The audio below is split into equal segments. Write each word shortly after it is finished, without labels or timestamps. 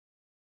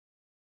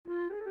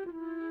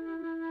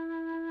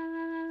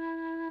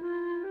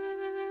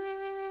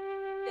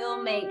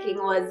filmmaking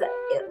was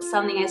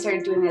something I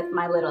started doing with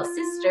my little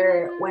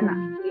sister when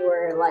Mm. we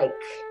were like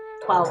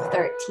 12,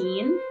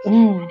 13.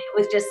 Mm. It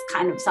was just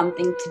kind of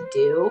something to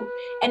do.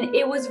 And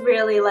it was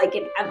really like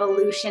an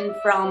evolution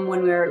from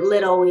when we were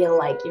little, we were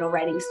like,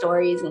 writing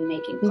stories and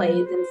making Yeah.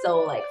 plays. And so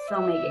like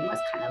filmmaking was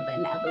kind of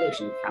an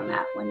evolution from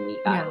that when we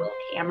got a Yeah. little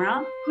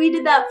camera. We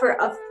did that for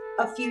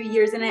a few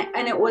years and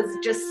it was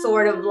just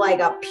sort of like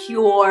a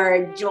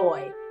pure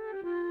joy.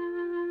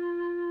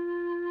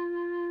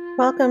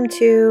 Welcome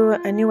to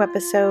a new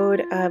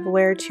episode of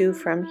Where to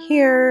From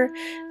Here.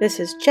 This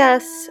is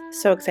Jess.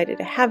 So excited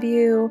to have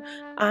you.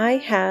 I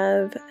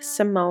have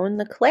Simone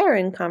LeClaire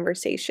in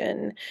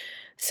conversation.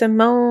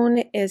 Simone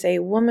is a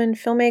woman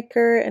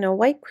filmmaker and a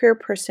white queer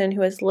person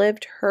who has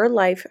lived her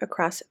life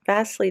across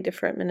vastly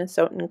different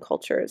Minnesotan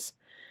cultures,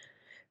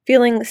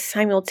 feeling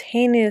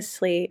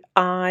simultaneously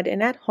odd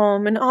and at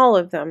home in all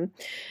of them.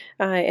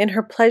 In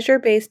her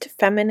pleasure-based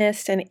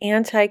feminist and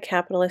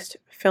anti-capitalist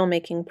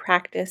filmmaking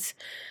practice,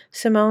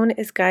 Simone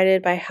is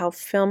guided by how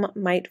film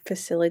might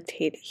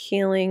facilitate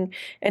healing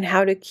and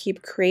how to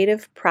keep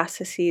creative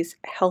processes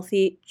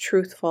healthy,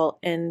 truthful,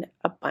 and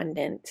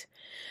abundant.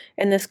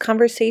 In this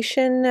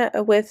conversation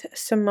with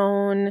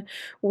Simone,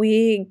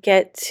 we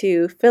get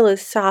to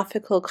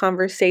philosophical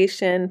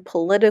conversation,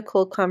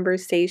 political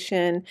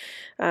conversation.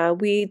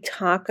 We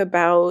talk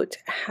about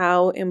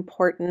how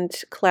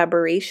important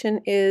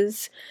collaboration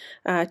is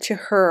to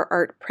her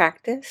art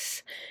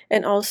practice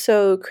and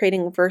also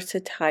creating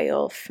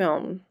versatile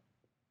film.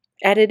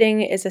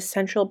 Editing is a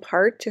central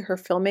part to her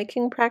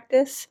filmmaking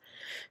practice.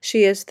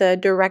 She is the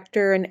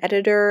director and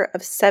editor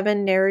of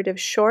 7 narrative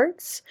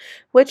shorts,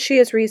 which she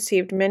has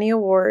received many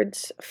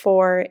awards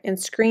for and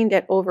screened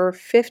at over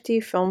 50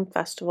 film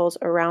festivals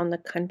around the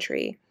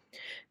country.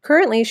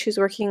 Currently, she's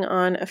working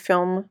on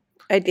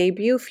a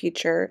debut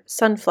feature,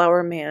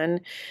 Sunflower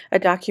Man, a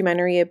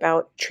documentary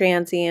about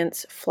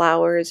transients,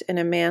 flowers, and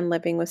a man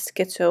living with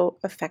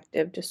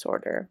schizoaffective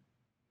disorder.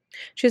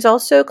 She's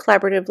also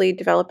collaboratively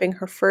developing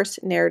her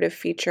first narrative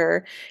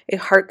feature, a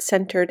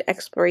heart-centered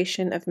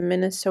exploration of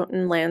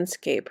Minnesotan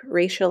landscape,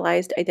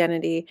 racialized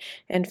identity,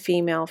 and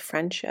female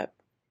friendship.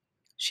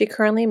 She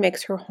currently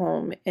makes her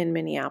home in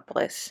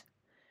Minneapolis.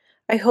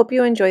 I hope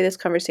you enjoy this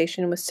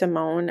conversation with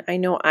Simone. I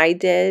know I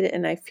did,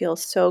 and I feel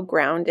so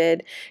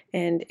grounded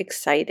and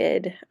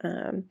excited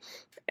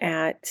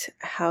at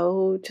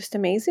how just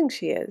amazing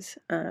she is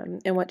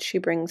and what she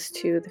brings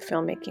to the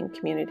filmmaking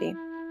community.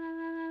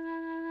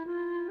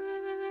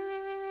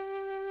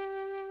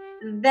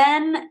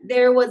 Then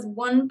there was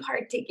one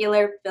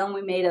particular film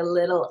we made a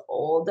little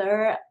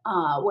older,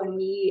 when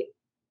we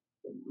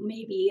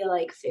maybe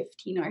like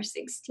 15 or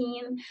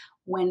 16,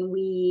 when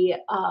we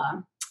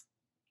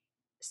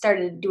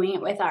started doing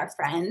it with our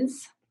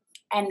friends.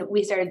 And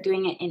we started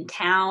doing it in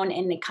town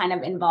and it kind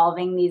of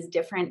involving these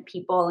different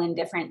people in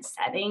different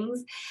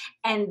settings.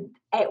 And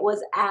it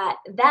was at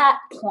that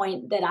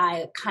point that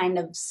I kind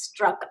of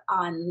struck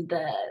on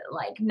the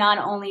like, not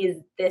only is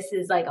this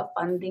is like a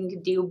fun thing to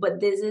do, but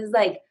this is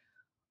like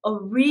a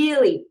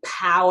really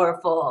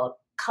powerful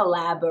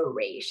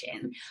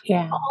collaboration.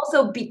 Yeah.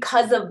 Also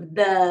because of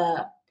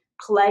the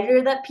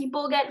pleasure that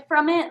people get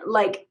from it,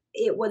 like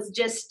it was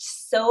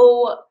just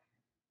so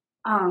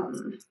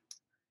um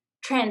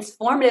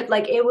transformative.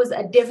 Like it was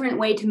a different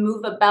way to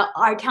move about.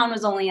 Our town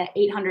was only at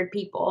 800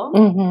 people.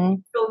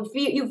 Mm-hmm. So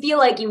you feel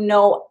like you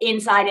know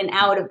inside and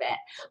out of it.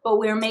 But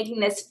we're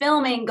making this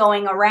filming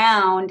going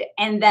around,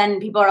 and then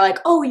people are like,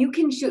 "Oh, you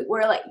can shoot."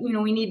 We're like,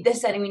 we need this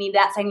setting, we need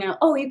that setting.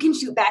 Oh, you can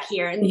shoot back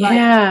here, and like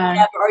Yeah.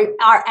 whatever, or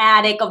our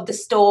attic of the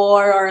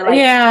store, or like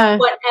Yeah.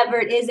 whatever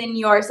it is, and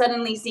you're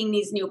suddenly seeing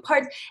these new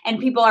parts, and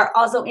people are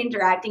also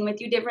interacting with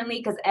you differently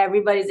because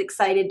everybody's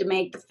excited to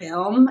make the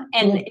film,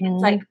 and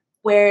it's like Mm-hmm.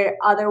 where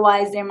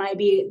otherwise there might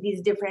be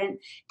these different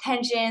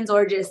tensions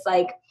or just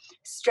like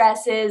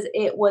stresses.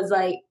 It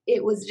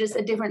was just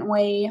a different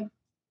way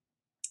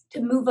to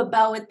move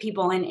about with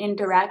people and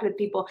interact with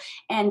people.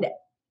 And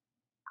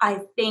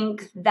I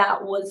think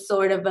that was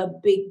sort of a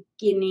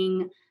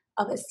beginning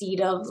of a seed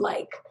of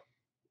like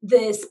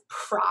this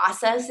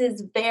process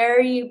is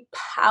very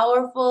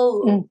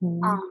powerful.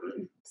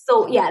 Mm-hmm.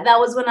 So yeah, that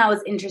was when I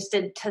was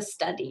interested to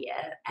study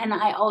it. And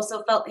I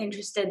also felt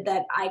interested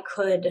that I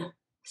could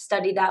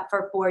study that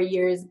for 4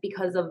 years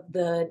because of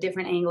the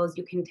different angles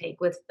you can take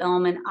with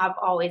film. And I've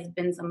always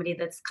been somebody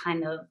that's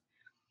kind of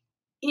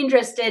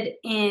interested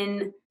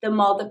in the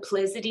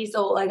multiplicity.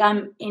 So like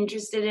I'm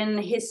interested in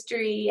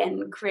history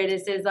and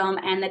criticism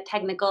and the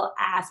technical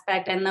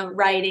aspect and the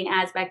writing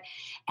aspect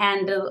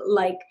and the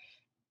like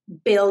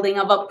building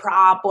of a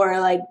prop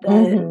or like the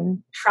Mm-hmm.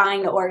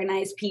 trying to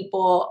organize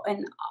people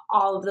and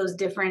all of those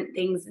different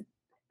things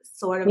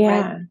sort of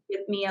resonate Yeah.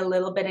 with me a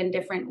little bit in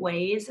different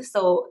ways.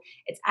 So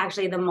it's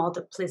actually the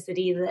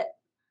multiplicity that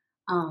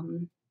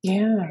um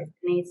Yeah.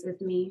 resonates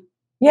with me.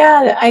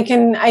 Yeah, I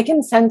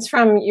can sense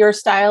from your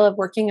style of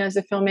working as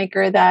a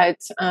filmmaker that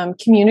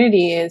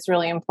community is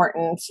really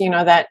important.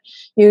 That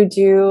you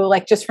do,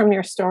 like, just from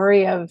your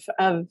story of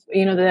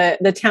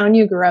the town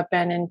you grew up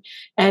in,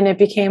 and it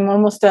became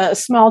almost a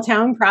small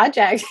town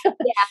project. Yeah.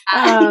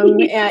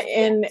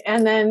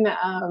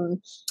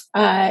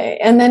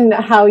 And then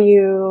how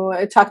you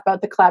talk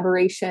about the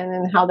collaboration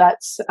and how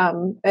that's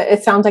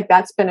it sounds like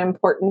that's been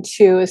important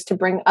too, is to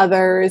bring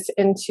others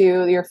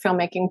into your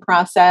filmmaking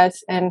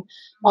process, and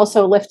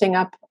also lifting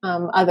up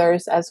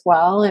others as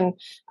well, and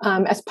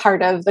as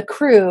part of the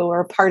crew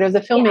or part of the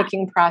Yeah.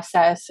 filmmaking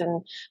process.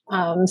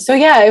 And so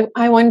yeah,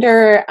 I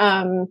wonder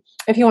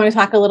if you want to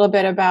talk a little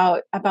bit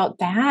about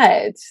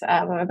that,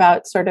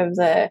 about sort of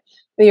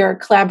your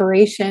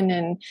collaboration.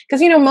 And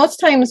because most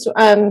times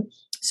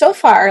so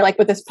far, like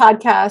with this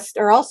podcast,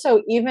 or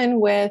also even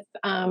with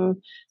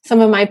some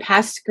of my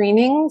past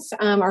screenings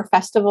or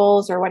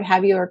festivals or what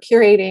have you, or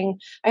curating,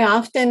 I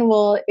often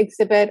will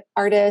exhibit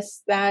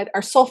artists that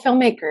are sole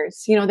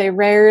filmmakers. They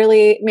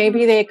rarely,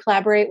 maybe they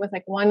collaborate with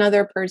like one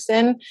other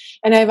person.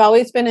 And I've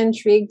always been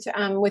intrigued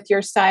with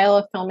your style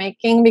of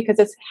filmmaking, because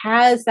it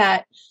has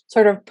that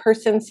sort of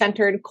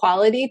person-centered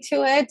quality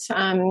to it,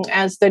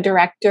 as the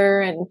director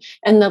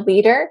and the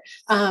leader.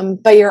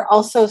 But you're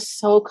also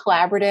so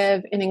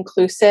collaborative and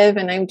inclusive.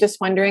 And I'm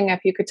just wondering if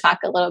you could talk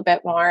a little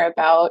bit more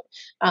about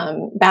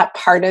that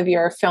part of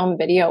your film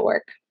video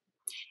work.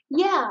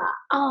 Yeah,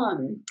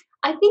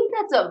 I think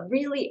that's a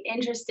really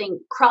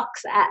interesting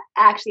crux.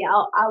 Actually,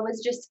 I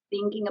was just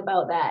thinking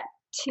about that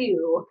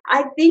too.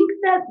 I think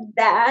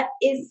that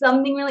is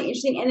something really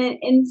interesting,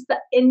 and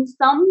in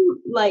some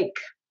like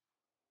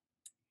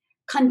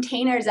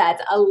containers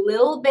that's a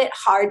little bit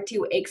hard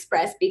to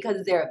express,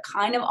 because there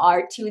kind of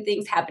are two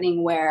things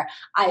happening where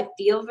I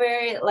feel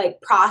very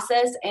like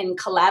process and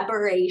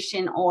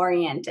collaboration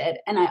oriented,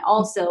 and I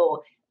also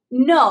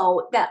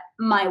know that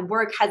my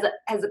work has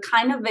a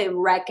kind of a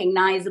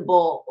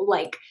recognizable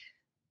like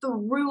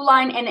through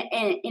line, and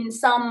in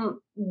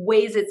some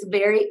ways it's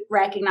very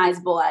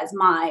recognizable as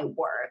my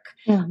work.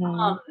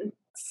 Mm-hmm.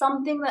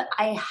 Something that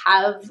I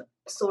have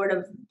sort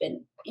of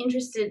been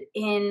interested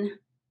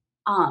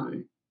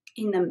um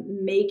in the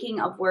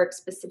making of work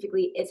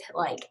specifically is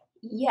like,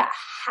 yeah,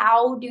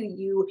 how do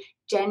you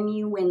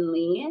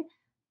genuinely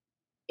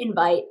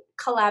invite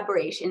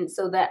collaboration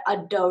so that a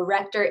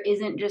director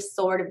isn't just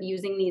sort of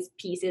using these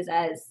pieces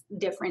as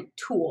different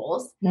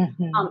tools,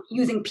 Mm-hmm.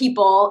 using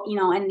people,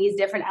 and these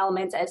different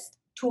elements as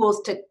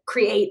tools to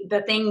create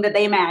the thing that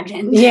they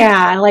imagined.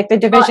 Yeah, like the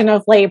But division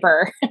of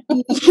labor.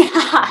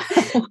 yeah,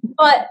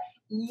 but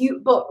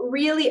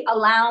really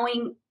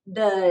allowing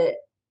the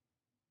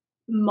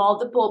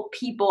multiple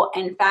people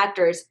and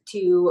factors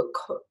to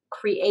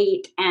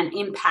create and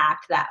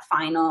impact that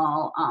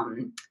final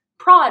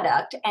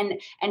product,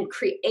 and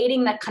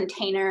creating the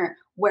container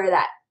where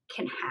that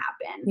can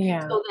happen,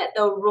 Yeah. so that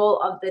the role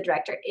of the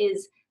director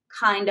is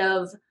kind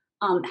of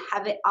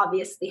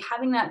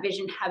having that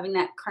vision, having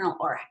that kernel,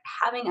 or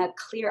having a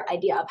clear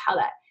idea of how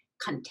that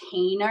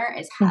container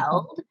is Mm-hmm.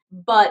 held,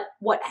 but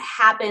what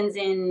happens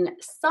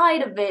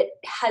inside of it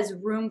has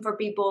room for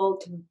people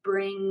to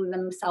bring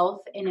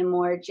themselves in a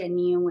more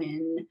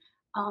genuine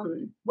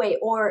way.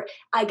 Or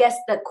I guess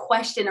the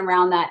question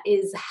around that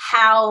is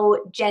how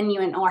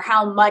genuine or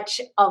how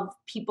much of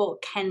people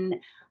can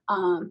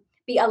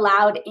be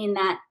allowed in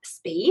that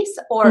space,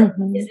 or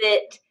Mm-hmm.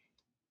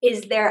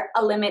 is there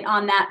a limit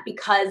on that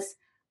because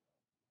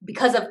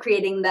of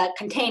creating the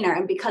container,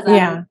 and because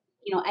I'm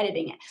Yeah.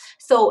 editing it.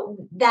 So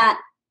that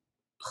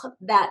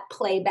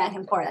play back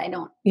and forth, I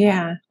don't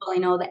Yeah. really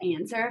know the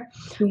answer.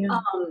 Yeah.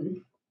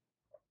 Um,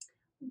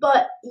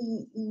 but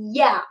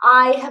yeah,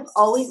 I have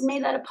always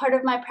made that a part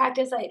of my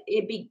practice.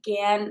 It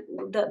began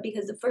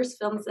because the first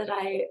films that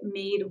I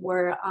made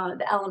were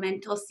the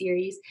Elemental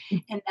series,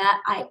 and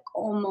that I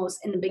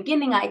almost in the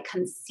beginning I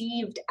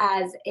conceived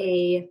as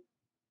a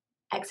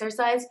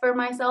exercise for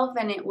myself,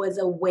 and it was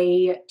a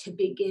way to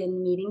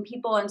begin meeting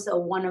people. And so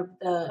one of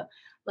the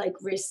like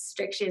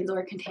restrictions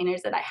or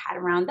containers that I had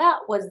around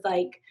that was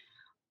like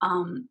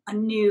a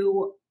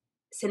new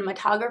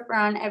cinematographer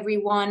on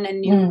everyone, a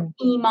new Mm.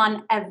 team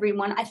on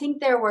everyone. I think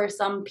there were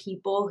some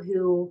people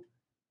who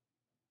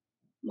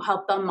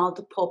helped on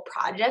multiple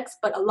projects,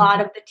 but a lot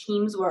Mhm. of the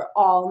teams were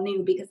all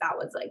new because that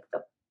was like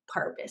the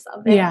purpose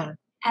of it. Yeah.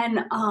 And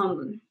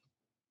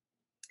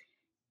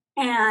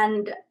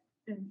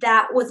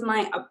that was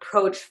my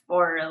approach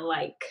for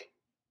like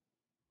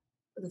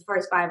the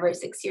first 5 or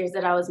 6 years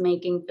that I was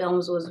making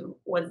films, was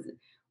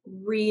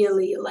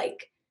really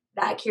like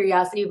that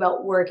curiosity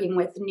about working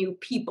with new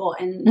people,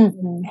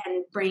 Mhm.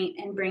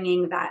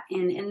 bringing that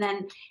in. And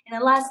then in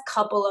the last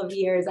couple of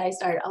years I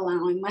started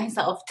allowing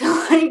myself to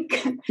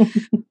like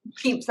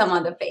keep some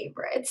of the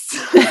favorites.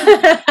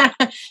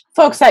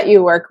 Folks that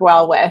you work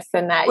well with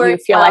and that you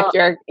Work feel like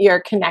well.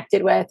 you're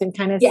connected with and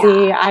kind of Yeah,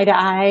 see eye to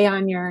eye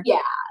on your yeah,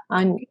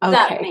 on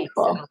that okay, makes it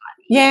a cool. lot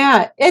easier.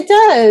 Yeah, it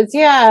does.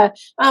 Yeah.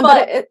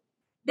 But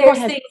But Go there's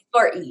ahead. things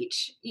for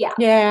each. Yeah.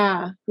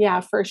 Yeah,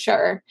 for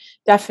sure.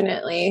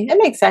 Definitely. It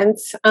makes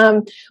sense.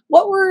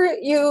 What were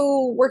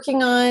you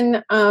working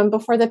on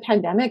before the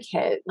pandemic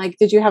hit? Like,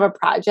 did you have a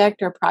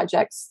project or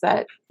projects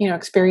that,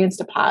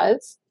 experienced a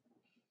pause?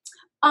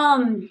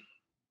 Um,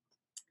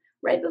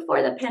 right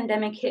before the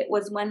pandemic hit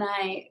was when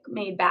I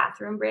made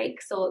Bathroom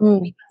Break. So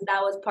Mm. because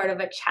that was part of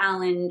a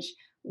challenge,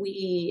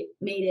 we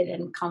made it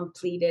and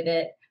completed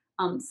it.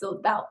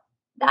 So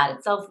that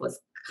itself was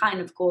kind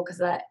of cool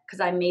because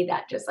I made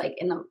that just like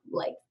in the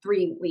like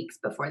 3 weeks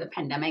before the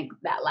pandemic,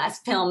 that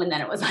last film, and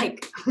then it was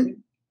like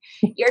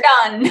you're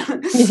done.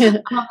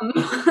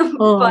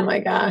 Oh But my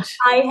gosh.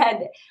 I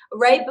had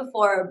right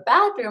before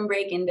Bathroom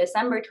Break in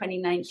December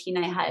 2019,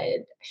 I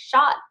had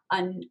shot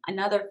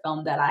another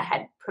film that I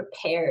had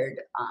prepared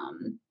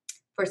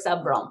for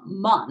several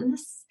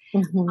months.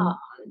 Hmm.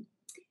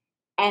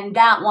 And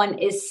that one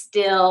is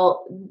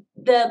still,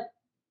 the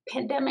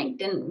pandemic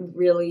didn't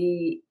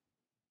really,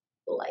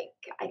 like,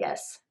 I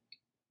guess,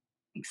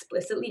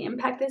 explicitly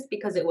impact this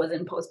because it was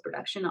in post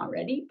production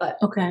already. But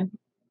Okay.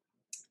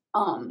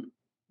 um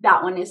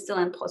that one is still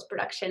in post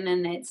production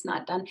and it's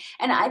not done,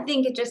 and I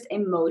think it just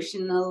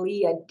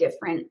emotionally a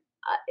different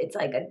it's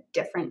like a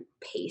different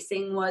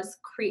pacing was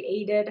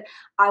created.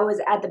 I was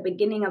at the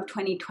beginning of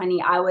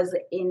 2020, I was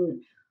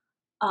in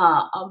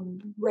a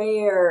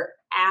rare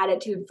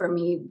attitude for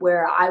me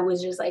where I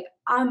was just like,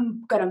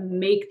 I'm gonna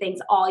make things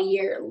all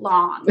year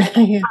long. Like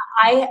Yeah.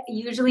 I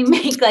usually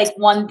make like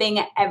one thing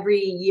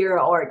every year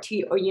or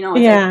two, or it's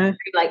like Yeah.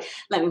 like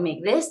let me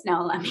make this.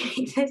 No, let me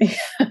make this.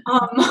 Yeah.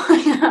 Um,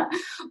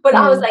 but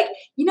I was like,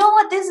 you know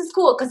what, this is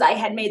cool because I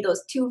had made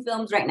those two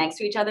films right next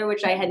to each other,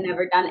 which I had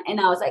never done, and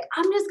I was like,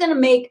 I'm just gonna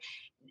make.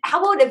 How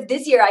about if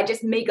this year I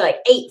just make like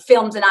 8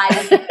 films and I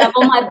just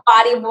double my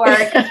body of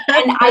work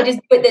and I just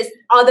put this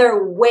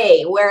other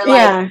way where like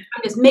Yeah.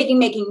 I'm just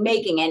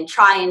making and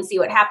try and see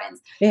what happens.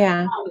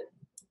 Yeah.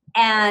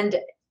 And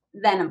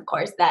then of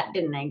course that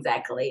didn't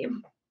exactly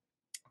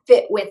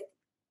fit with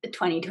the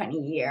 2020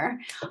 year.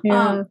 Um,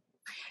 Yeah.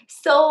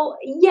 so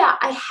yeah,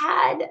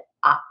 I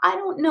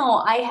don't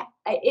know.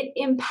 It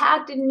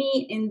impacted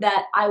me in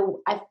that I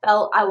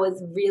felt I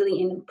was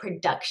really in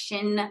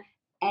production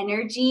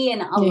energy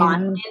and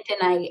alignment,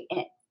 Yeah.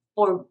 and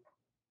for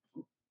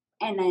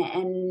and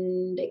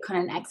I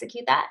couldn't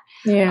execute that.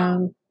 Yeah.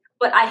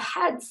 But I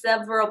had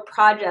several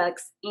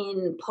projects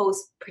in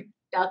post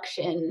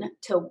production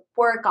to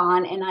work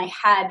on, and I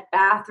had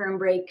Bathroom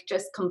Break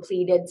just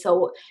completed,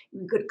 so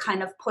we could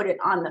kind of put it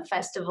on the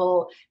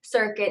festival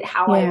circuit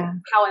Yeah.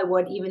 how I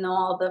would, even though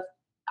all the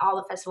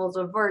festivals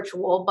are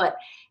virtual. But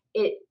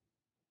it,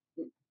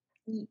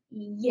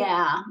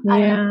 yeah, I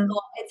don't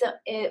know. Yeah. So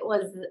it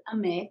was a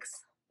mix.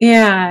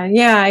 Yeah.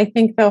 I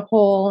think the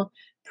whole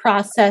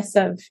process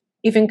of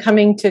even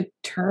coming to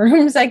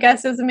terms, I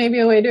guess, is maybe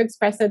a way to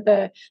express it.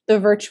 The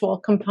virtual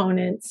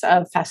components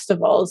of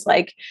festivals,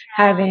 like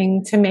Yeah,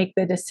 having to make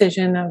the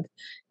decision of,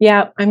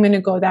 yeah, I'm going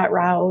to go that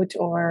route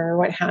or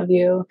what have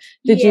you.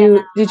 Did yeah.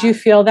 you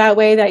feel that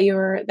way,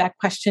 that that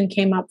question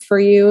came up for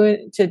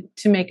you to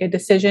make a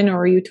decision, or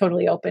were you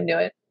totally open to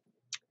it?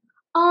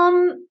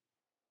 Um,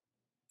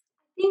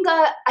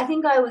 I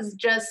think I was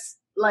just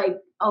like,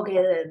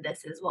 okay,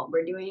 this is what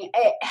we're doing.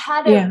 It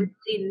had a Yeah.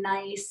 really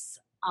nice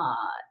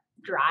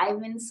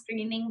drive-in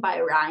screening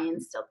by Ryan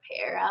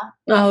Stilpera.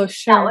 Oh, That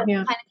sure. was Yeah.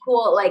 kind of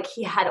cool. Like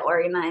he had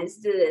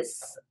organized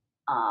this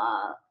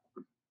uh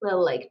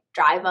little like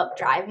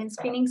drive-in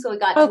screening, so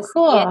Oh,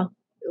 cool.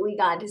 we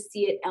got to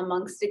see it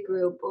amongst a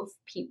group of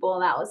people.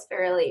 That was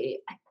fairly,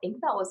 I think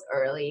that was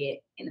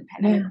early in the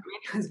pandemic, Yeah. or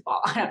maybe it was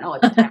fall. I don't know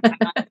what the time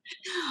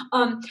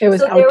was. It was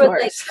So there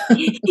was like,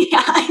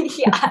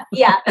 outdoors.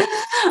 yeah.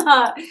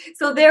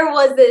 So there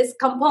was this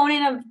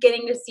component of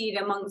getting to see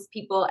it amongst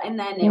people, and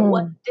then it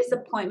was Mm.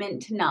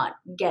 disappointment to not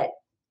get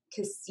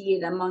to see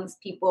it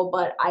amongst people.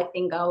 But I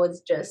think I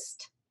was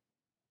just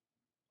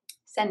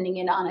sending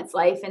it on its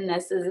life, and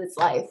this is its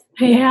life.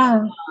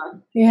 Yeah.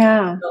 Um,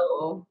 Yeah.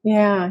 so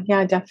Yeah,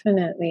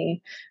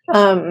 definitely.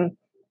 Um,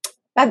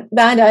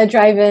 that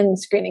drive-in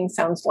screening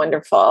sounds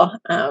wonderful.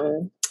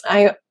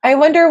 I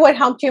wonder what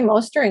helped you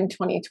most during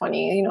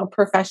 2020,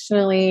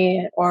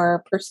 professionally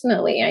or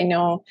personally. I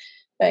know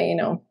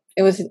that,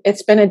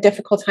 it's been a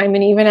difficult time,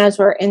 and even as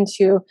we're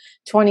into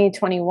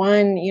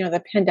 2021,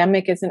 the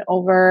pandemic isn't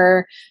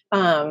over.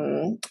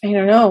 I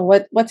don't know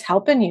what's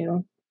helping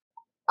you.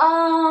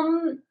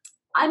 Um,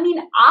 I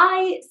mean,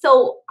 I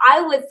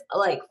was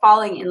like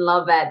falling in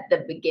love at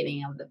the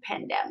beginning of the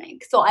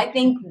pandemic. So I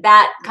think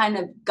that kind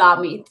of got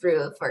me through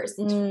the first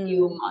few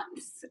Mm,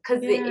 months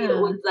because it yeah.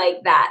 was like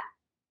that,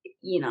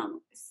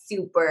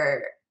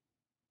 super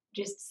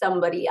just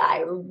somebody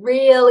I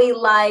really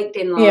liked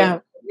and was Yeah.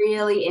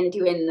 really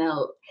into,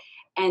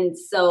 and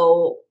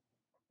so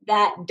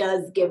that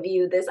does give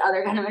you this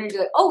other kind of energy,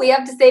 like, oh, we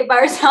have to stay by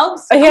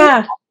ourselves. Oh,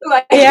 Yeah.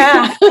 like,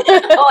 Yeah.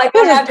 oh, I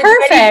don't This is have to do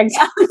anything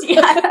perfect.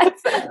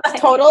 else. Yeah,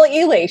 Total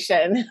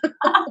elation.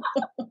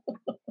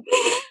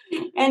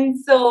 and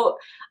so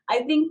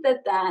I think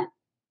that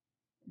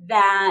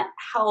that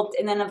helped.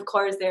 And then of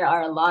course there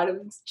are a lot of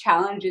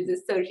challenges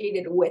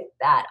associated with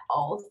that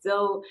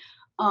also.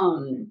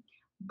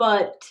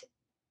 But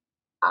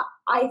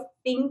I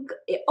think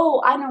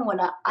I know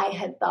what I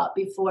had thought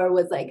before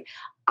was like,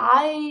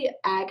 I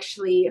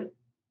actually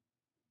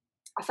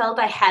I felt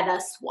I had a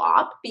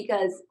swap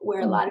because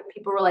where a Mm. lot of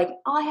people were like,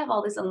 "Oh, I have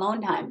all this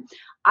alone time."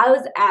 I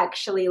was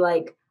actually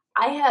like,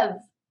 I have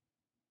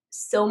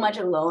so much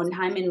alone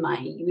time in my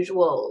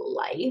usual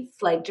life,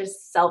 like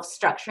just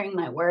self-structuring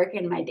my work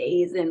and my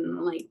days and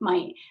like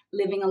my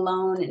living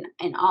alone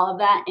and all of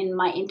that. And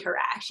my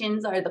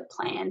interactions are the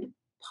planned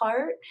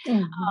part.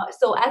 Mhm.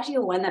 So actually,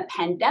 when the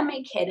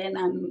pandemic hit and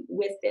I'm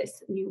with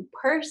this new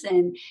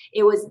person,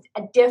 it was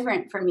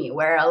different for me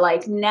where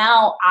like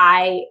now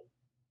I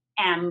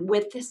am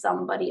with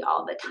somebody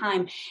all the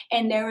time.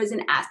 And there was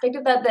an aspect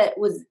of that that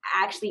was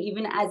actually,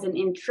 even as an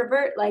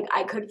introvert, like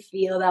I could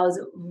feel that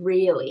was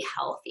really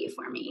healthy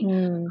for me.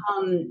 Mm.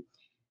 Um,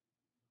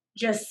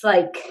 just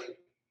like,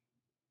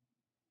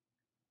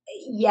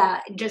 yeah,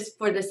 just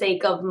for the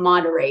sake of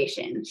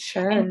moderation. And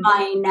Sure.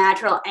 my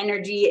natural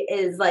energy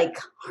is like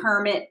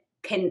hermit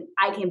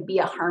I can be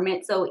a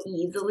hermit so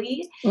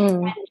easily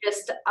Mm. and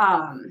just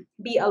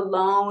be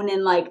alone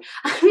and like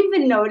I don't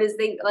even notice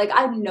things like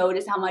I've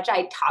noticed how much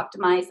I talk to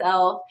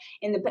myself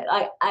in the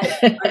like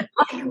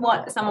I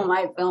want some of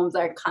my films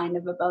are kind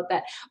of about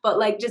that, but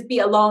like just be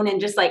alone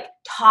and just like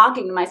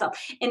talking to myself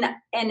and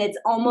it's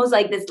almost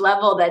like this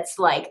level that's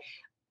like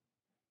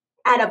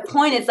at a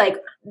point it's like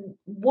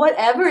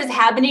whatever is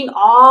happening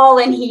all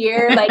in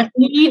here like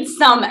needs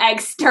some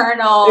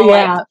external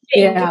like Yeah,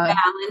 thing to yeah.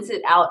 balance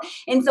it out.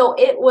 And so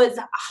it was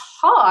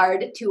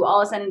hard to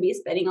all of a sudden be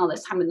spending all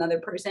this time with another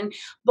person,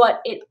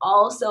 but it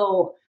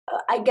also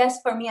I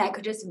guess for me I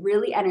could just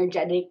really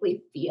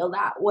energetically feel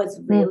that was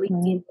really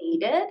Mhm.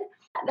 needed.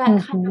 That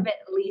kind of Mhm.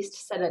 at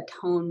least set a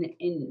tone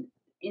in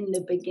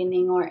the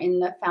beginning or in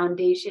the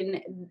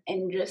foundation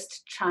and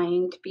just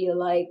trying to be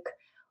like,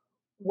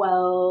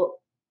 well,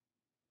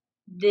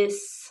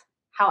 this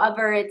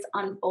however it's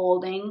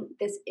unfolding,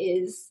 this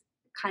is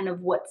kind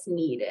of what's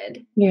needed.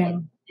 And Yeah.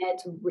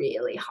 it's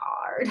really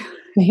hard,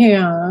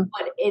 Yeah.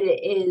 but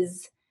it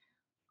is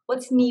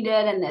what's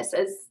needed, and this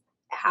is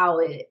how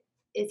it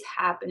is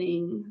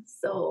happening.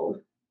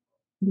 So,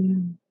 Yeah.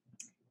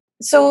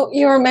 So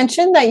you were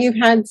mentioned that you've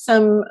had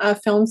some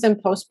films in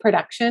post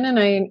production, and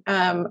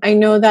I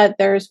know that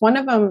there's one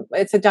of them.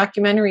 It's a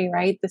documentary,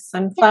 right? The yeah,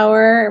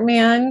 Sunflower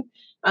Man.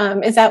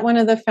 Is that one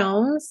of the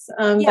films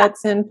yeah,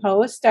 that's in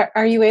post?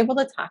 Are you able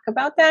to talk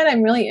about that?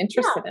 I'm really yeah,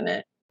 interested in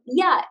it.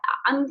 yeah.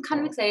 I'm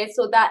kind of excited.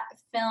 So that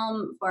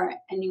film, for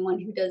anyone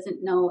who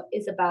doesn't know,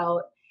 is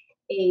about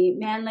a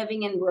man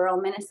living in rural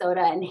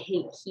Minnesota, and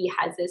he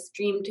has this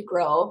dream to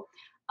grow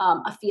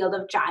a field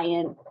of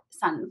giant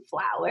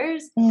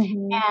sunflowers,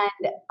 Hmm. and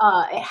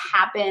it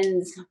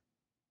happens.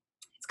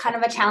 It's kind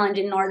of a challenge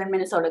in northern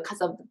Minnesota because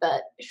of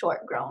the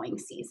short growing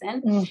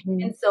season.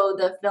 Hmm. And so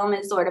the film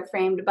is sort of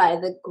framed by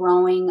the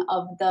growing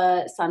of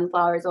the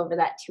sunflowers over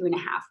that 2.5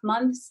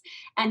 months.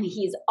 And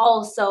he's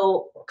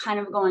also kind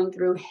of going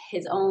through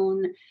his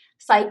own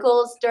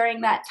cycles during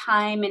that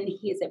time. And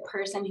he's a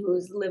person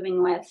who's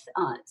living with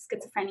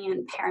schizophrenia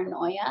and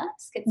paranoia,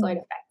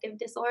 schizoid affective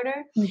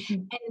disorder. Hmm.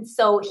 And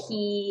so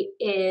he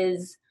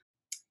is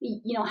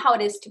how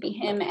it is to be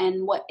him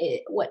and what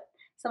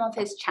some of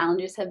his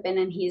challenges have been,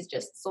 and he's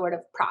just sort of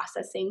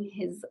processing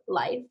his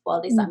life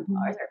while the Hmm.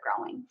 sunflowers are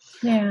growing.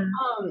 Yeah.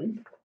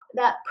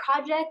 That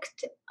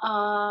project,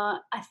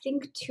 I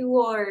think 2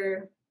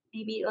 or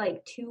maybe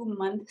like 2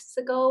 months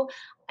ago,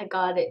 I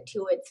got it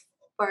to its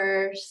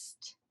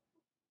first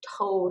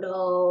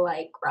total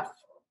like rough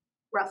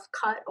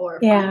cut or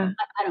final Yeah.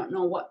 cut. I don't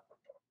know what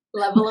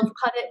level of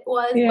cut it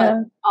was, but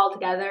Yeah.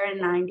 altogether in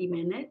 90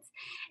 minutes,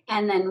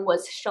 and then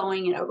was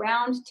showing it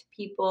around to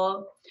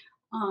people.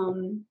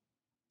 Um,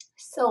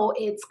 so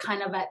it's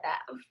kind of at that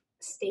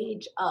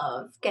stage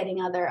of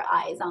getting other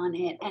eyes on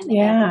it and again,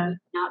 Yeah.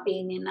 not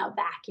being in a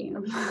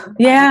vacuum.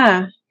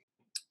 Yeah.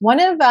 One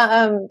of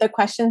the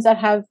questions that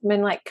have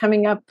been like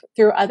coming up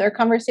through other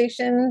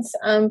conversations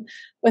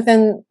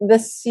within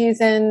this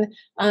season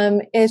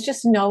is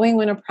just knowing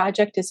when a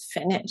project is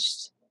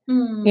finished.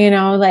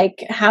 Mm,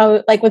 Like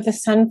how, like with the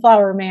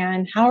Sunflower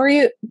Man, how are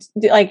you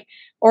like,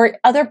 or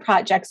other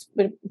projects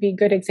would be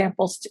good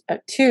examples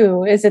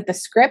too. Is it the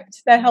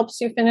script that helps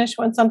you finish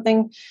when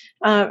something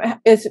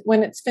is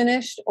when it's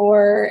finished,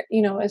 or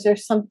is there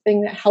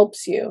something that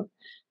helps you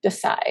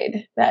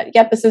decide that,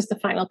 yep, this is the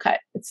final cut,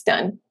 it's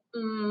done?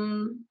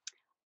 mm,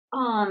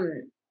 um,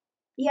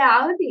 yeah,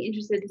 I would be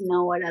interested to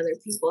know what other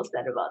people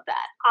said about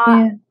that.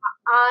 Yeah.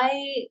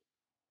 I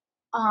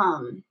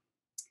um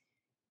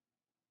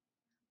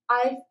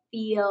I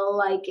feel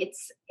like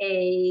it's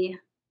a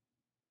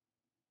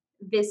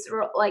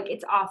visceral, like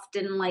it's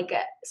often like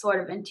a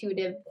sort of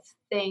intuitive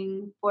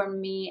thing for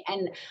me.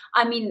 And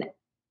I mean,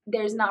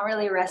 there's not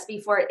really a recipe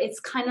for it. It's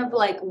kind of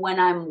like when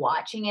I'm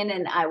watching it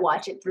and I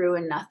watch it through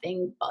and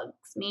nothing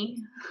bugs me.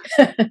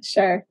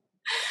 Sure.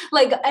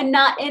 Like, and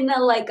not in a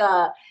like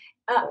a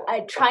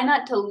I try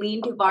not to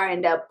lean too far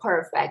into a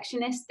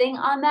perfectionist thing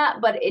on that,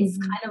 but it's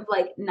Mhm. kind of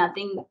like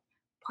nothing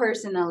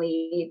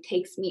personally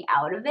takes me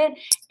out of it.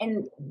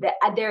 And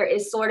there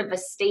is sort of a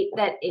state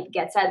that it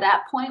gets at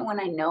that point when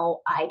I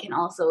know I can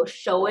also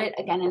show it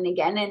again and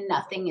again, and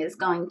nothing is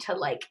going to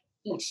like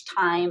each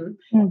time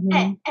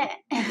Mhm.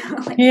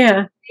 like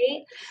Yeah.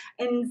 right?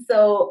 And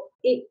so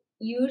it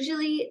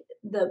usually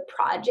the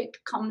project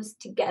comes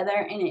together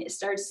and it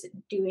starts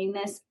doing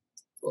this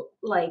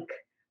like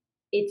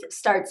it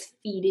starts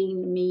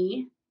feeding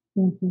me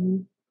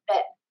Mhm.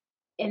 that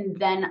and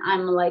then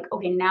I'm like,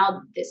 okay,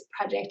 now this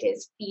project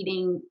is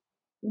feeding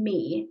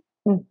me.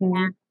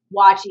 Mhm.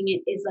 Watching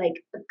it is like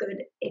a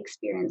good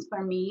experience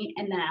for me.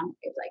 And now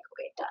it's like,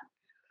 okay, done.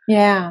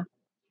 Yeah.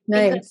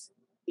 Because Nice.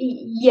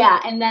 yeah,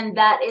 and then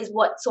that is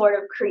what sort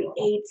of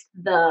creates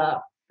the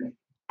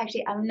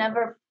actually I've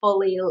never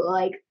fully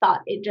like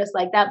thought it just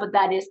like that, but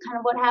that is kind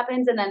of what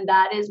happens. And then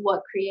that is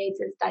what creates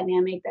this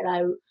dynamic that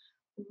I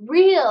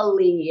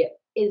really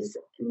is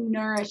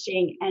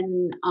nourishing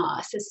and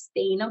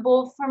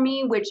sustainable for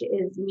me, which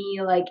is me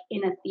like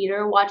in a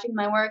theater watching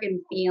my work and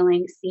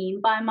feeling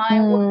seen by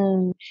my work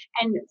Mm.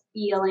 and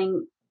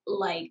feeling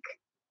like,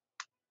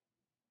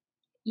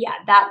 yeah,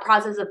 that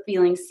process of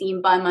feeling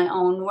seen by my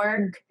own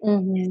work is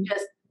Mhm.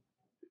 just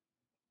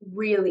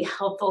really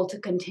helpful to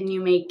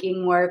continue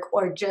making work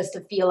or just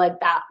to feel like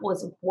that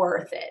was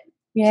worth it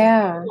to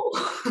Yeah.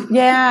 do.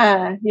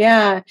 Yeah,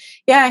 yeah,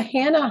 yeah.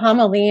 Hannah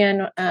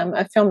Homilian,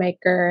 a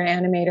filmmaker,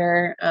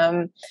 animator,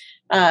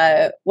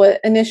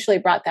 initially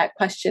brought that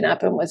question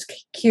up and was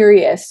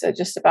curious,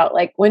 just about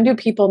like when do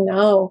people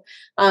know?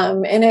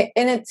 And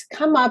it's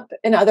come up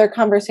in other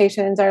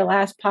conversations, our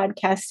last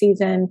podcast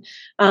season,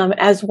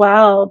 as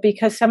well,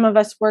 because some of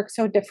us work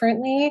so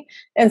differently,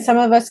 and some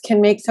of us can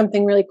make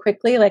something really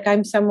quickly. Like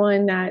I'm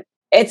someone that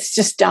it's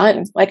just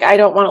done. Like I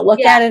don't want to look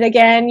Yeah. at it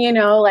again,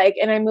 like,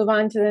 and I move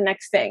on to the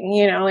next thing,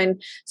 and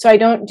so I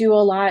don't do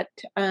a lot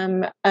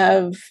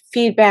of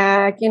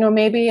feedback.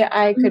 Maybe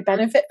I could Mhm.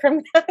 benefit from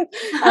that,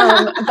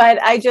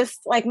 but I just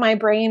like my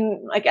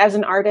brain, like as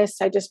an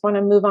artist, I just want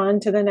to move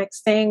on to the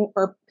next thing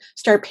or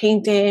start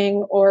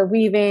painting or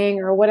weaving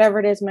or whatever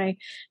it is my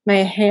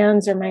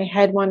hands or my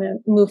head want to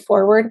move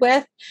forward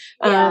with.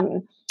 Yeah.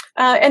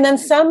 And then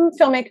some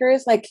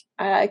filmmakers like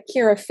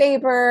Kira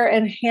Faber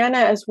and Hannah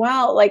as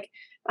well, like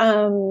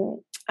um,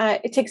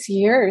 it takes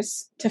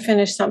years to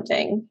finish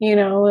something,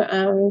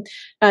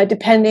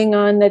 depending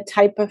on the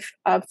type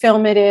of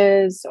film it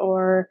is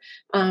or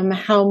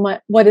how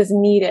much what is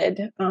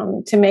needed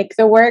to make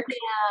the work.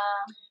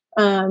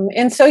 Yeah.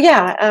 And so,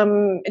 yeah,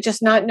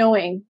 just not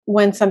knowing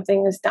when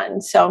something is done.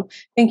 So,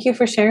 thank you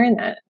for sharing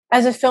that.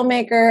 As a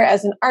filmmaker,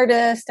 as an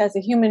artist, as a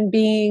human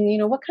being,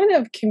 what kind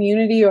of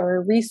community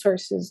or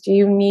resources do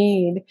you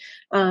need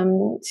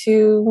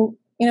to,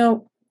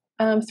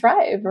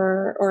 thrive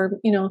or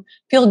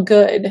feel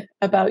good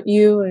about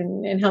you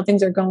and how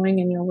things are going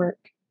in your work?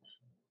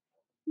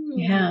 Hmm.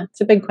 Yeah,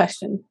 it's a big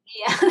question.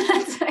 Yeah,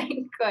 that's a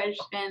great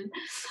question.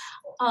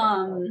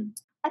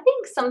 I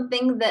think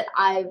something that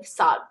I've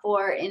sought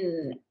for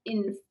in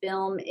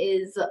film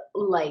is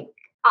like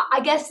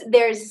I guess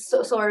there's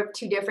sort of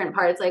two different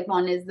parts. Like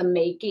one is the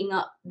making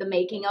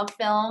of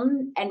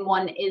film, and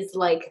one is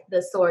like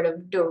the sort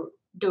of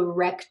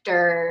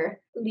director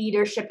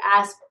leadership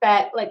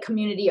aspect, like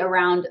community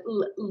around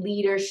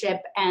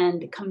leadership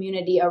and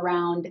community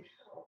around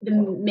the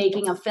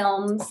making of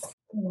films.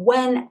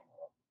 When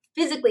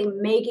physically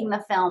making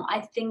the film,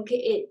 I think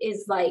it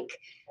is like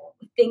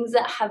things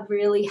that have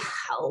really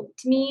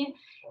helped me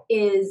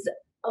is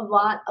a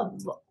lot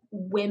of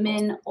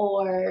women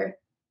or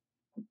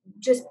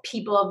just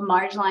people of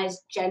marginalized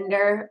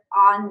gender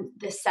on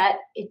the set.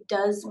 It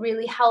does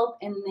really help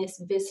in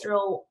this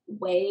visceral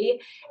way.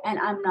 And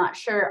I'm not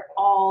sure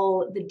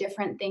all the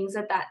different things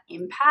that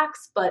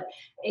impacts, but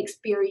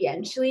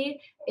experientially,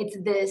 it's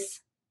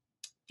this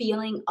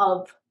feeling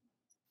of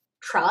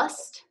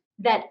trust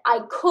that I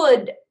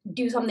could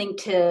do something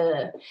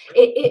to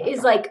it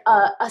is like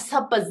a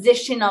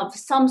supposition of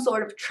some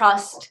sort of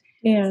trust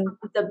Yeah. from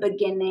the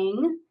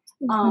beginning,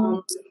 Hmm.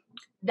 um,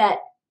 that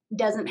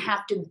doesn't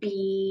have to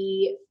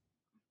be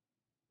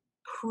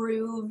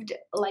proved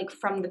like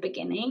from the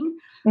beginning.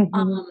 Hmm.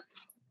 Um,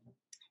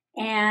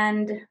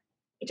 and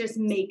it just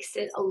makes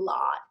it a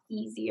lot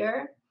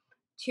easier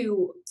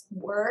to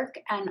work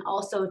and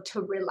also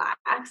to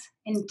relax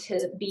and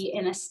to be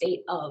in a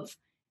state of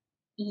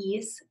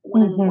ease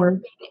when Hmm.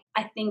 working.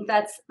 I think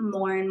that's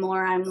more and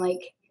more I'm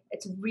like,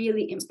 it's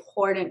really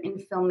important in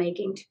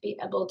filmmaking to be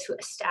able to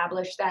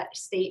establish that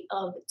state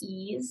of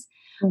ease.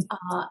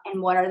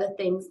 And what are the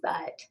things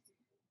that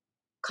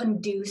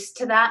conduce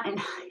to that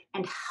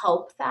and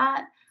help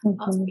that, Hmm.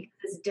 because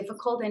it's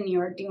difficult and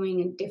you're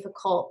doing a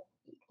difficult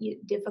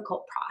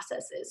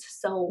processes.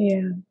 So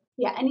Yeah.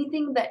 yeah,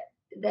 anything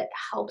that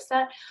helps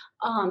that.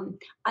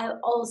 I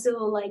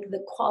also like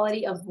the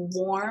quality of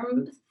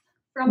warmth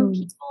from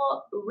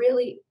people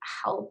really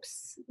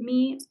helps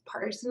me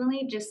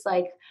personally, just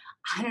like,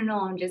 I don't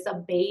know, I'm just a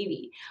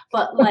baby,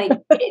 but like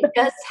it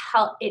does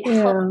help. It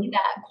helps Yeah. me,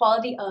 that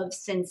quality of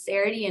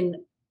sincerity and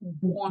Mhm.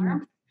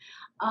 warmth.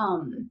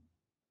 Um,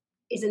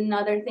 is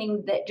another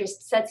thing that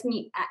just sets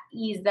me at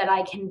ease, that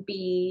I can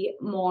be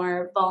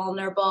more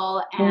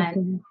vulnerable and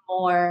Mhm.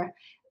 more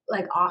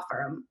like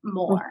offer Mm.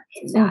 more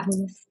in that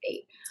Mhm.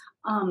 state.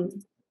 Um,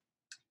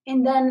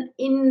 and then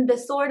in the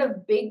sort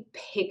of big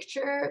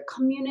picture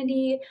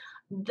community,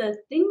 the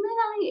thing that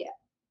I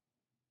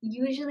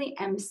usually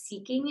am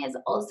seeking is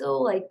also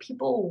like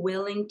people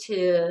willing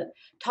to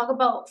talk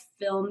about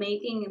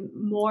filmmaking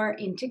more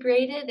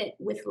integrated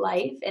with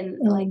life and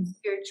like Mm.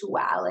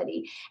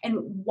 spirituality,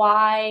 and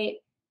why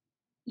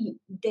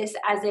this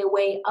as a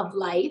way of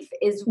life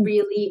is Mm.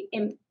 really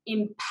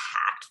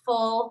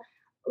impactful.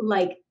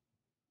 Like,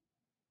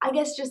 I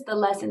guess just the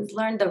lessons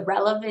learned, the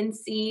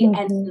relevancy,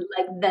 and Mhm.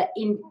 like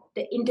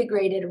the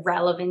integrated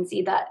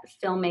relevancy that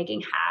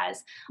filmmaking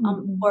has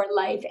Mhm. for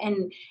life,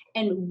 and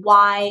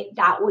why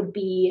that would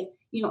be,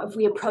 if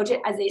we approach it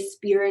as a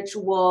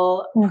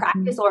spiritual Mhm.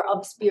 practice or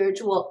of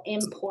spiritual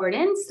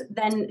importance,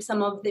 then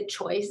some of the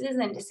choices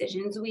and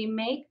decisions we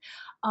make,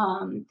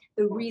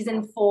 the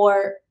reason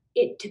for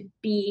it to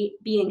be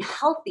being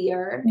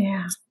healthier,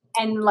 Yeah.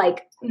 and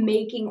like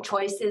making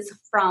choices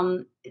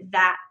from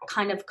that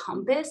kind of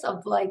compass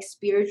of like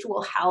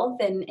spiritual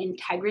health and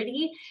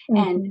integrity,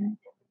 and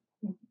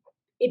Mhm.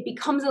 it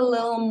becomes a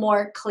little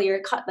more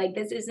clear cut. Like,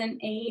 this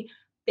isn't a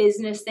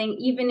business thing.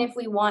 Even if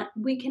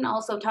we can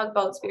also talk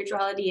about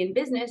spirituality in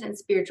business and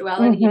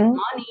spirituality in Mhm.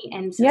 money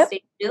and Yep.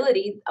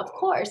 sustainability, of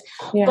course,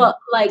 Yeah. but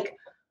like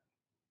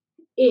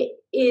it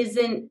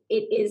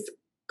is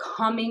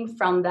coming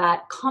from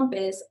that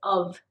compass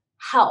of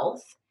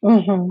health,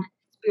 Mhm.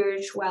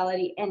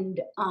 spirituality, and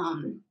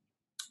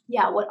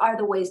yeah, what are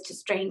the ways to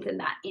strengthen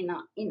that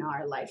in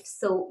our life?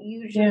 So Yeah.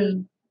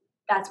 usually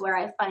that's where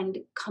I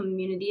find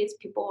communities,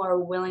 people are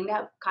willing to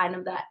have kind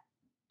of that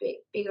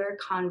bigger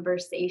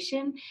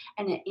conversation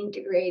and an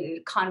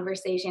integrated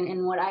conversation,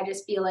 and what I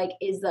just feel like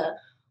is a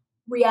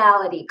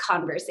reality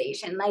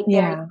conversation. Like,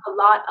 there's Yeah. a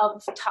lot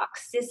of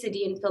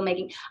toxicity in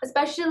filmmaking,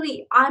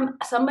 especially I'm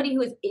somebody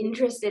who is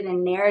interested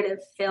in narrative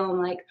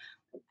film, like,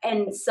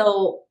 and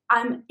so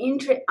I'm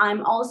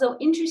also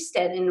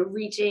interested in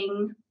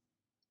reaching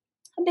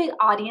a big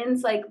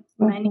audience, like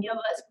many Mhm. of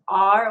us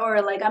are,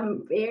 or like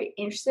I'm very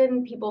interested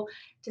in people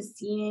to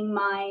seeing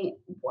my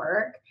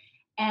work,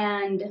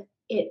 and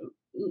it,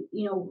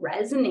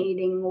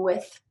 resonating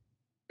with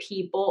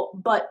people,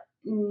 but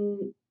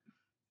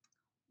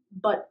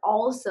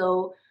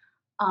also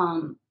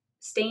um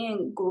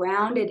staying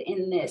grounded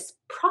in this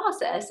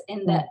process,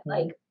 and that Mhm.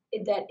 like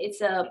that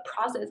it's a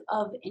process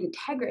of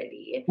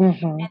integrity,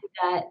 Mhm. and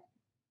that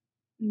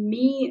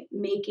me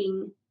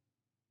making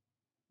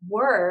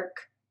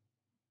work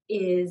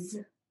is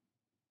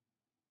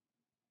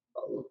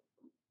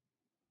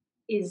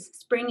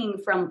springing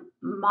from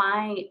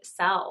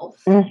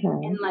myself and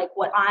Mhm. like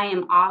what I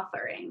am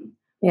offering,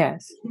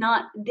 Yes.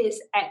 not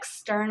this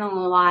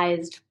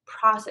externalized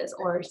process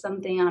or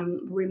something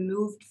I'm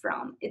removed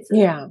from. It's a,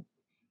 Yeah.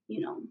 you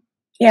know,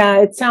 Yeah,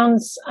 it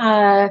sounds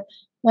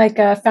like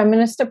a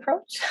feminist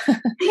approach.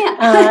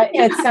 yeah,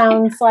 It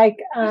sounds like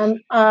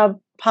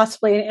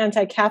possibly an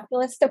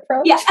anti-capitalist yeah.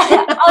 approach.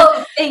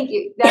 Oh, thank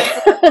you.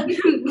 That's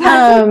that's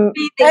the um, main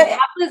thing. eh,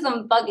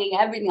 Capitalism fucking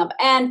everything up,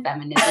 and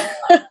feminism.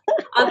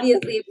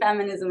 Obviously,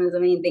 feminism is the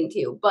main thing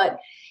too. But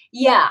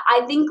yeah,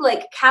 I think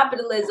like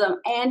capitalism,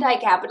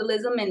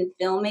 anti-capitalism in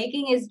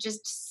filmmaking is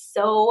just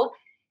so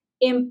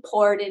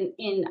important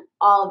in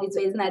all of these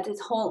ways, and that's its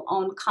whole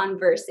own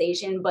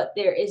conversation. But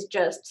there is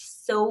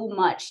just so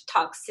much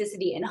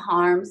toxicity and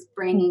harm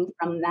springing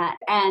from that,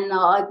 and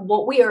like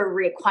what we are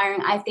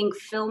requiring, I think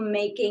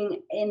filmmaking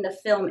in the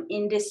film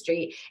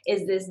industry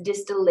is this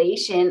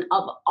distillation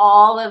of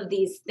all of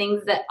these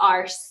things that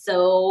are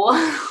so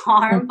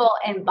harmful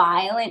and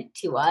violent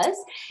to us,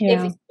 if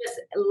yeah. it's just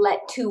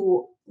let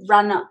to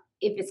run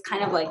if it's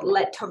kind of like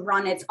let to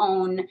run its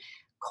own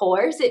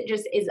course. It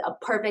just is a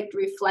perfect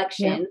Yeah.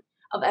 reflection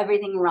of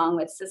everything wrong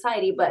with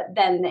society. But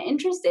then the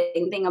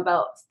interesting thing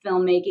about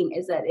filmmaking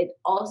is that it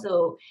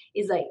also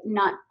is like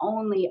not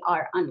only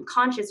our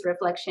unconscious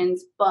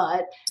reflections,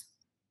 but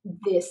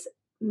this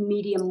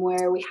medium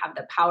where we have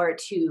the power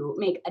to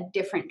make a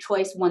different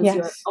choice once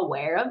you're Yes.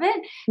 aware of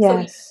it. So you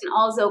Yes. can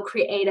also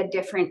create a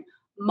different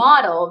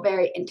model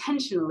very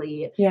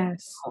intentionally,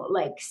 Yes.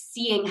 like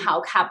seeing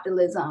how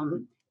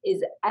capitalism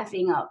is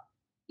effing up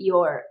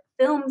your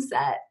film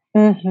set.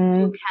 You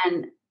Mhm.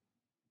 can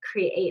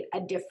create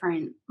a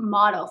different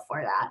model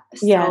for that.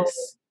 So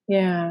Yes.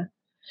 Yeah.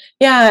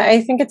 Yeah,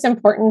 I think it's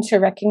important to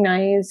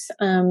recognize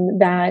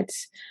that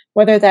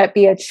whether that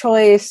be a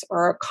choice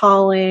or a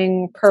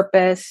calling,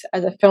 purpose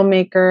as a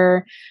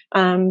filmmaker,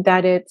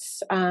 that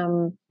it's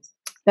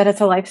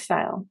a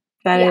lifestyle,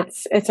 that yeah,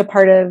 it's a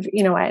part of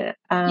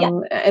yeah,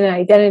 an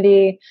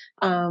identity,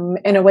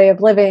 and a way of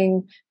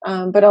living,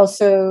 but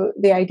also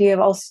the idea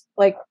of also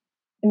like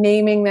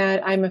naming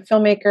that I'm a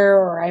filmmaker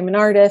or I'm an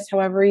artist,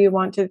 however you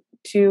want to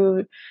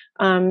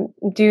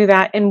do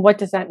that. And what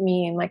does that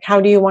mean? Like,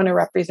 how do you want to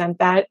represent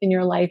that in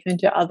your life and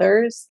to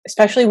others,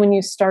 especially when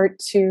you start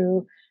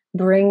to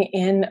bring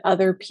in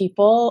other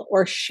people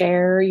or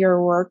share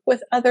your work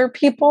with other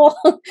people?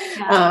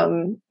 Yeah.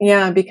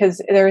 Yeah,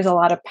 because there is a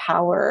lot of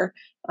power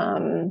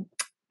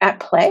at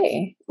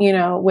play,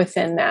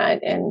 within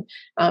that. And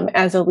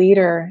as a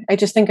leader, I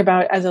just think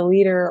about as a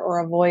leader or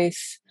a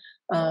voice,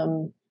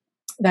 um,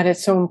 that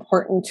it's so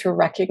important to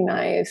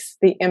recognize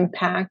the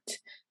impact.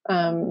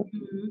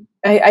 Mhm.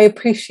 I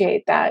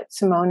appreciate that,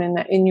 Simone, and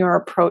that in your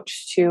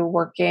approach to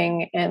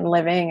working and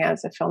living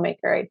as a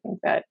filmmaker. I think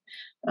that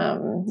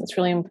it's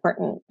really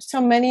important. So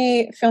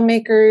many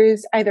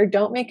filmmakers either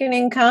don't make an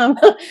income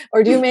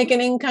or do make an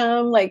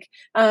income. Like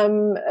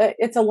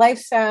it's a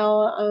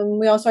lifestyle.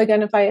 We also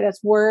identify it as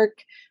work.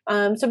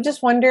 So I'm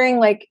just wondering,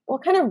 like,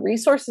 what kind of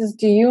resources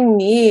do you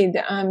need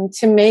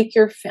to make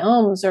your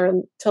films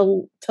or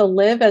to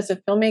live as a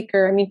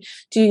filmmaker? I mean,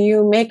 do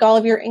you make all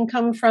of your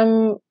income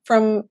from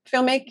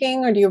filmmaking,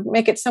 or do you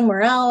make it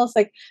somewhere else?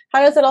 Like,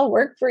 how does it all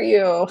work for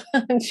you?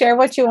 And share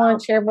what you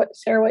want, share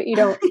what you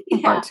don't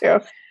want Yeah.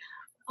 to.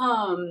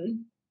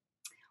 Um,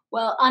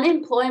 well,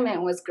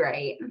 unemployment was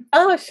great.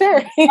 Oh,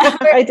 sure. Yeah,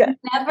 Never I do.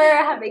 never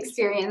have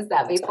experienced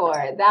that before.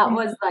 That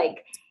was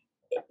like,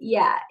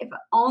 yeah, if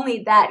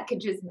only that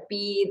could just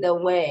be the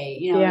way,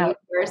 Yeah.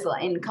 universal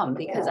income,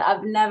 because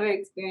I've never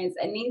experienced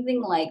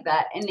anything like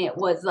that. And it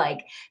was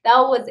like, that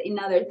was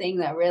another thing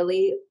that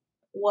really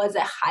was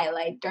a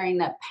highlight during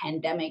the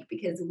pandemic,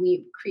 because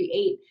we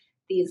create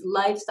these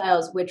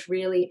lifestyles which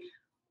really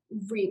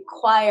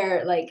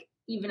require, like,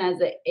 even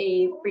as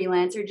a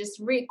freelancer, just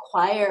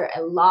require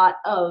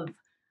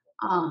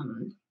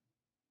um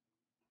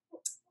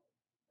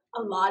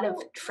a lot of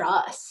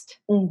trust,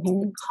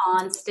 Mhm.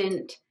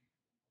 constant,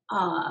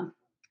 uh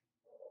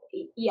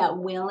yeah,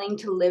 willing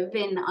to live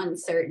in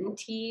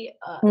uncertainty,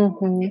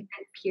 Mhm.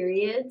 different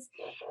periods.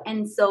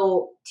 And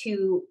so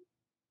to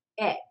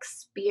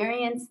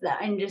experience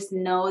that and just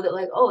know that,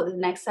 like, oh, the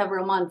next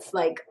several months,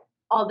 like,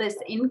 all this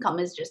income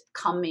is just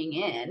coming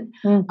in,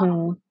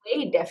 Mhm.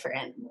 way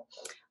different.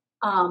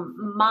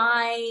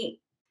 My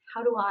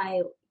How do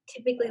I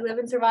typically live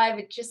and survive?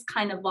 It's just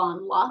kind of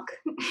on luck.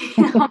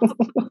 You know?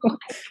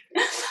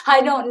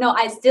 I don't know.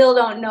 I still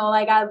don't know.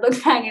 Like, I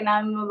look back and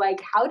I'm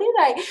like, how did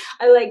I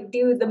like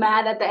do the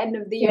math at the end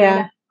of the year, and I'm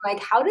Yeah.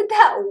 like, how did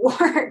that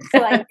work?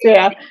 Like,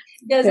 Yeah. it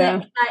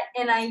doesn't. Yeah.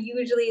 And I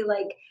usually,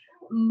 like,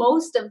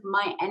 most of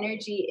my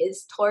energy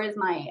is towards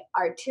my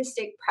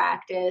artistic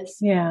practice.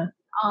 Yeah.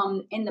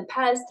 In the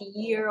past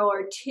year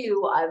or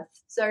two, I've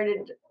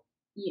started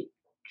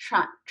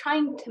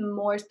trying to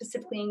more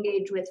specifically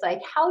engage with,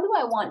 like, how do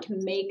I want to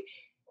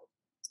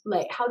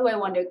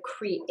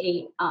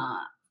create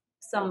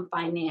some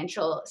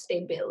financial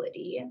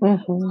stability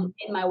Mhm.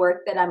 in my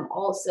work that I'm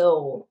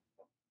also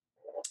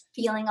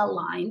feeling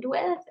aligned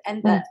with,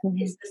 and that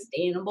Mhm. is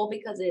sustainable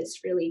because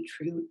it's really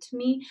true to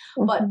me.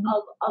 But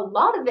Mhm. a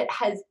lot of it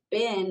has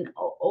been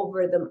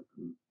over the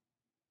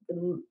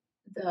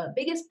the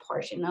biggest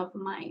portion of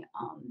my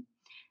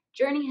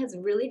journey has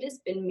really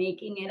just been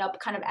making it up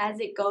kind of as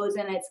it goes,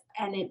 and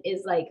it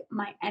is like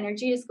my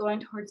energy is going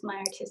towards my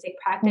artistic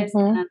practice,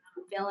 and Mhm. I'm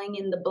filling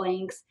in the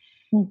blanks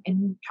and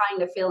Mhm. trying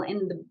to fill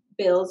in the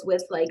bills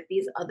with, like,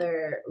 these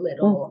other Mhm.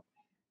 little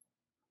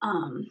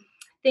um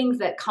things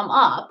that come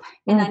up,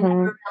 and I Mhm.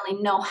 never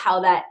really know how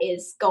that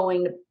is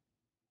going to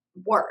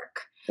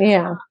work.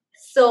 Yeah.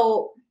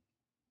 So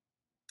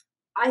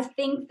I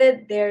think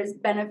that there's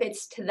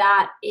benefits to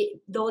that.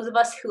 Those of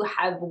us who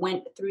have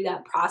went through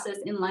that process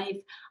in life,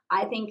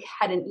 I think,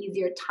 had an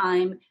easier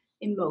time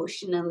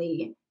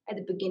emotionally at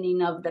the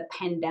beginning of the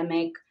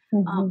pandemic,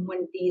 Mhm.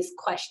 when these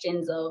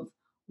questions of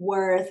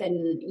worth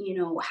and,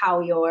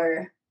 how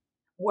your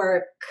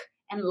work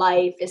and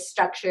life is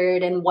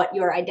structured and what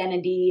your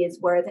identity is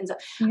worth. And so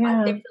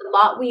Yeah. there's a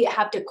lot we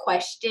have to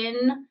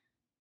question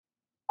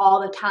all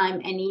the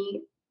time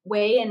anyway,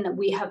 and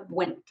we have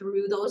went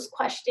through those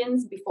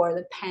questions before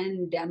the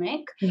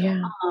pandemic.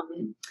 Yeah.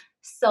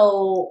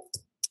 So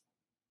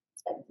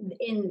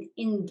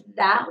in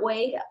that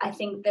way, I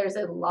think there's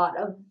a lot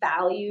of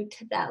value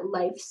to that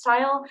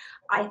lifestyle.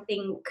 I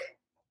think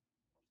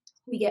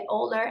we get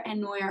older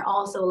and we're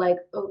also like,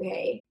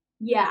 okay,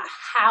 yeah,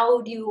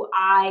 how do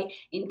I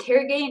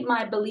interrogate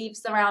my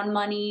beliefs around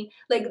money?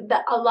 Like,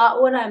 a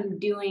lot what I'm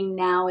doing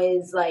now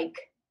is, like,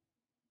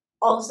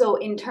 also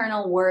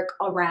internal work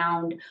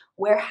around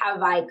where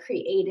have I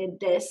created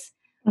this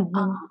Mhm.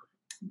 um,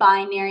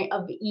 binary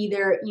of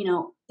either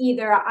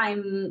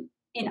I'm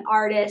an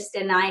artist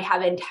and I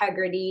have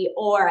integrity,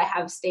 or I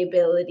have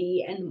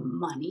stability and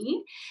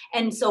money.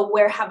 And so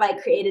where have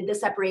I created the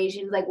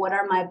separations? Like, what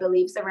are my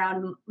beliefs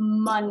around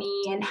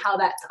money and how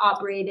that's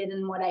operated,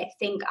 and what I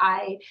think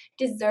I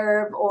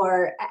deserve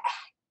or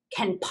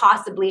can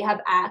possibly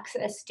have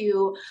access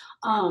to.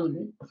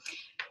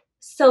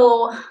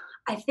 So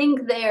I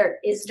think there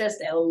is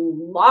just a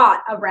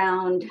lot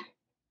around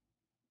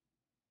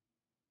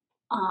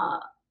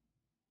uh,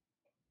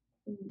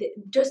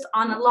 just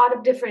on a lot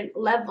of different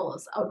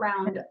levels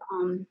around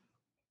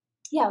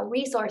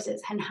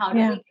resources, and how do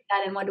we Yeah. get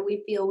that, and what do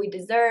we feel we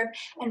deserve,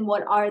 and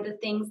what are the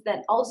things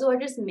that also are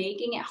just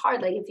making it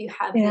hard. Like if you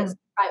have Yeah. this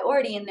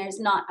priority and there's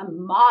not a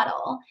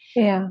model,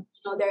 Yeah.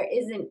 there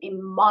isn't a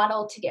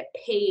model to get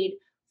paid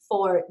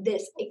for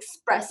this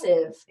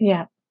expressive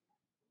Yeah.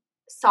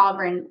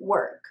 sovereign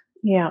work.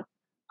 Yeah.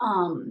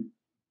 um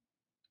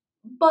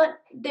but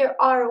there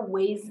are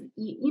ways,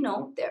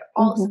 there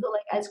also, Mhm.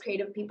 like, as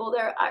creative people,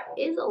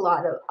 is a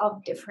lot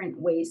of different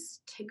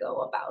ways to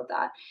go about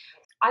that.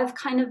 I've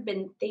kind of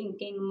been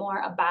thinking more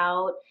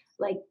about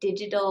like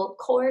digital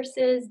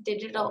courses,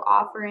 digital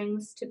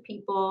offerings to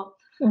people.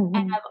 And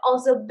Mhm. I've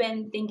also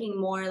been thinking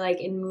more like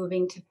in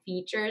moving to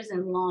features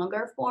and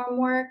longer form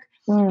work,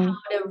 Mm.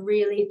 how to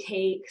really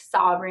take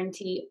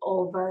sovereignty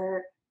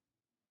over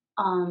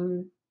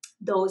um,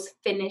 those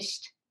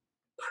finished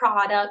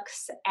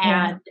products,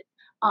 Yeah.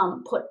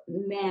 and put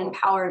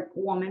manpower,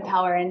 woman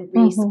power, and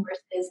Mhm.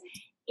 resources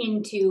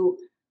into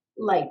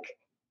like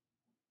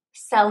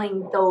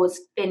selling those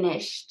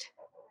finished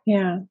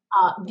Yeah.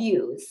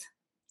 views,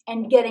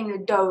 and getting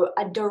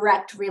a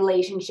direct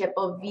relationship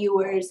of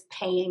viewers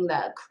paying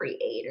the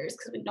creators,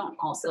 because we don't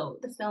also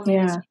the film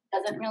Yeah. industry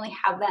doesn't really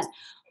have that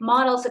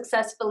model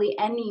successfully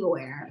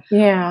anywhere.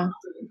 Yeah.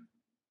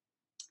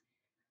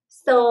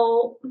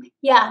 So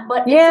yeah,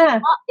 but Yeah.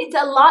 it's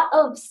a lot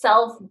of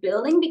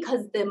self-building,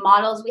 because the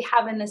models we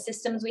have and the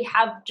systems we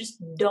have just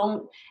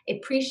don't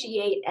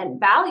appreciate and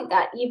value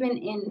that even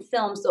in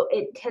film. So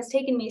it has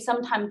taken me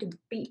some time to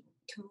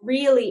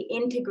really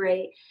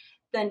integrate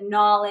the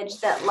knowledge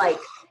that, like,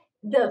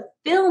 the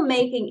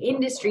filmmaking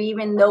industry,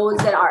 even those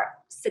that are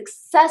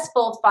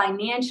successful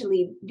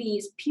financially,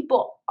 these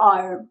people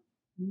are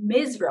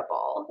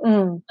miserable.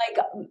 Mm.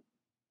 Like,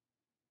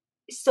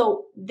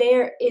 so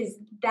there is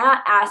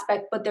that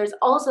aspect, but there's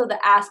also the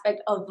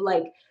aspect of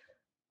like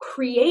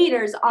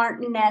creators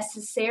aren't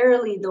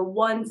necessarily the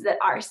ones that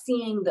are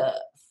seeing the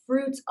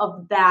fruits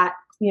of that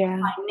Yeah.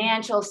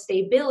 financial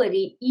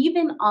stability,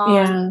 even on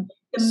Yeah.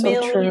 the So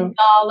million true.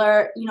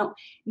 dollar,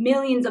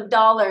 millions of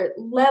dollar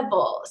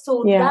level.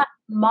 So Yeah. that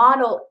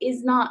model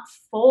is not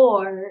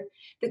for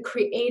the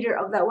creator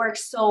of that work.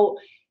 So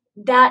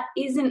that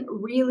isn't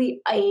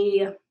really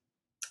a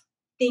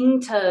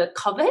thing to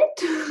covet.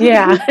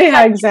 Yeah. Yeah,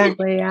 Like,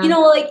 exactly. Yeah.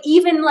 like,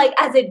 even, like,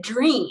 as a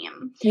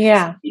dream.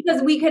 Yeah.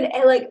 Because we could,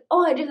 like,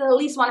 "Oh, I just at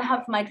least wanna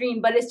have my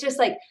dream," but it's just,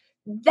 like,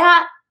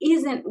 that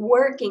isn't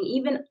working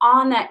even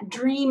on that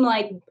dream,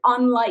 like,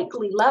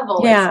 unlikely level,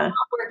 it's Yeah.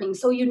 not working.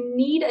 So you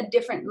need a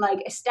different,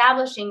 like,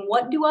 establishing,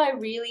 what do I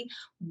really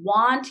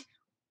want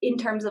in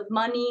terms of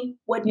money?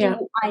 What Yeah.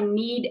 do I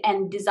need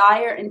and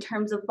desire in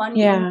terms of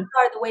money? And Yeah.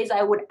 what are the ways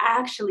I would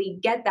actually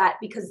get that?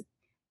 Because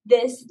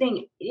this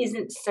thing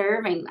isn't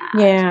serving that.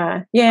 Yeah.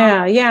 Um,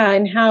 Yeah. Yeah.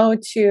 And how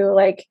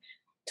to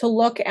to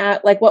look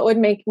at like what would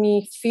make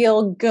me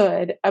feel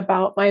good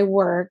about my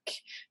work.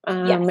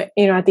 yes.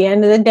 At the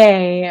end of the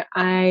day,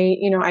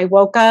 I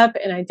woke up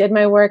and I did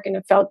my work and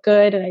it felt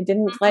good and I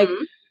didn't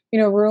Mhm.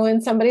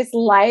 ruin somebody's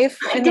life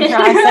I in the did.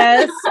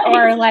 process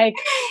or like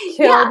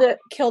Yeah,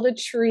 killed a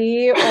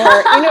tree or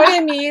you know what I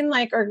mean?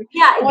 Like or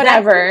yeah, exactly,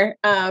 whatever.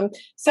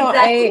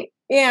 exactly.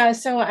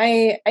 So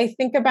I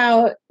think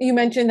about you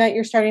mentioned that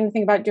you're starting to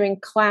think about doing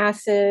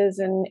classes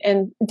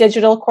and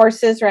digital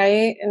courses,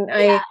 right?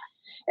 Yeah,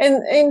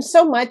 And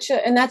so much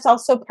and that's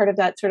also part of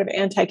that sort of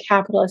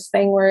anti-capitalist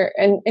thing where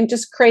and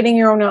just creating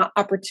your own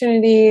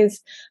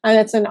opportunities and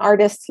it's an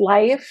artist's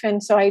life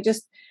and so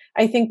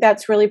I think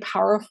that's really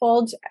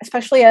powerful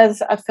especially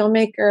as a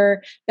filmmaker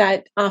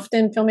that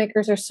often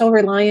filmmakers are so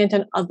reliant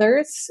on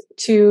others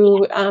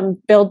to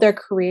build their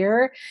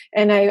career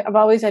and I've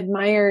always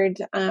admired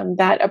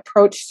that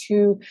approach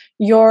to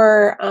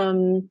your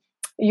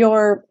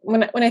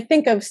when I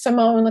think of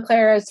Simone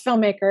LeClaire as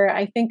filmmaker,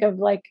 I think of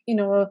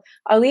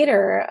a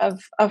leader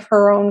of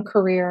her own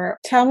career.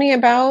 Tell me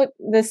about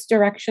this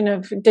direction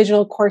of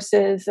digital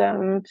courses.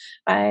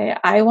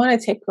 I want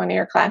to take one of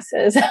your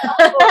classes. oh,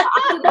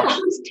 I would love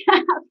to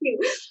have you.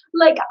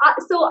 Like,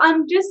 so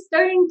I'm just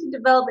starting to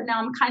develop it now.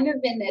 I'm kind of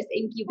in this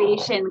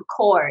incubation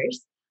course,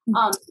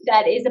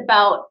 that is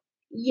about,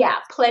 yeah,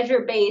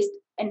 pleasure-based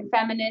and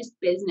feminist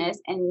business,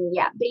 and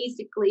yeah,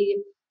 basically,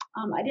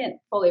 I didn't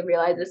fully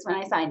realize this when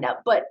I signed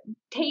up, but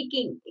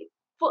taking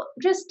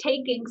just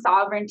taking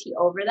sovereignty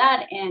over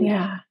that, and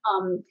Yeah,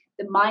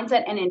 the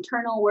mindset and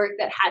internal work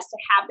that has to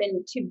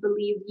happen to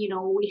believe,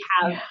 we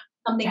have yeah,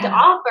 something to yeah,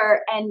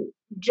 offer, and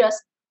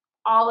just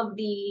all of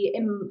the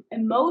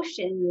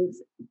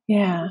emotions,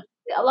 yeah,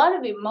 a lot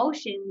of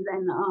emotions,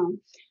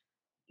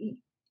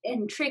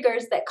 and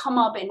triggers that come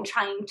up in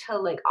trying to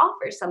like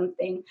offer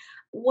something.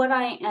 What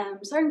I am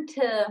starting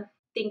to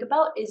think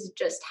about is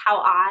just how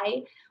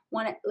I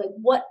want to, like,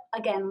 what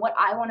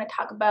I want to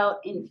talk about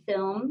in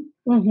film,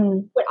 hmm,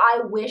 what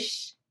I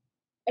wish,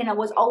 and I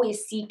was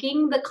always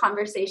seeking the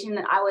conversation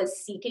that I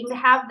was seeking to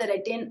have that I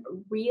didn't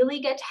really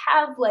get to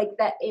have. Like,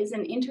 that is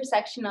an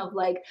intersection of,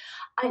 like,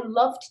 I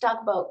love to talk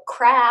about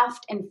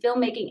craft and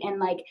filmmaking and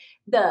like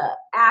the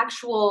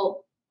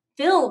actual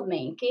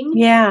filmmaking.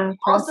 Yeah,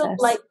 Also, process.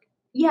 like,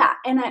 yeah,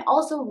 and I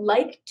also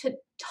like to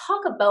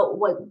talk about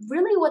what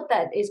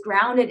that is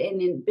grounded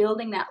in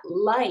building that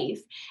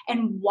life,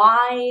 and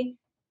why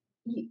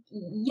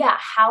yeah,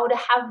 how to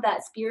have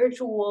that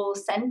spiritual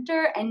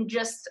center, and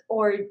just,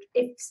 or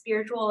if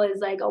spiritual is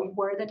like a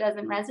word that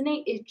doesn't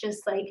resonate, it's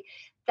just like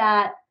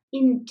that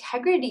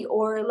integrity,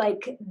 or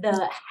like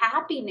the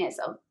happiness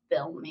of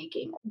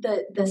filmmaking,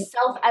 the Mm,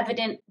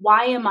 self-evident,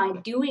 why am I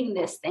doing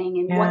this thing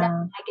and what am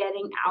yeah. I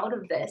getting out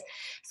of this?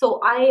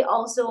 So I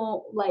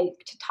also like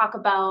to talk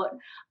about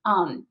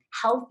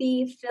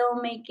healthy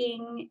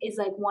filmmaking is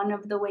like one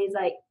of the ways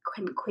I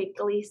can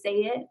quickly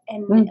say it,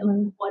 and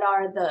Mhm. what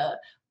are the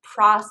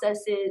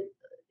processes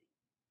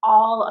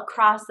all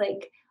across,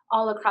 like,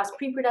 all across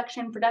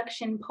pre-production,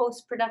 production,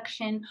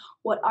 post-production,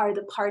 what are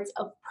the parts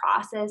of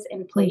process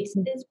and Mhm.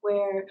 places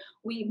where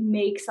we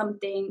make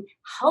something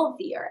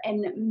healthier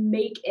and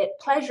make it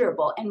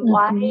pleasurable, and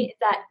why Mhm. is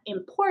that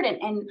important?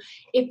 And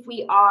if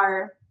we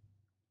are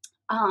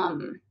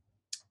um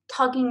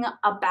talking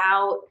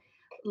about,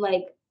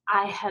 like,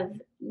 I have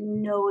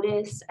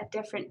noticed at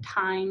different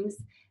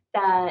times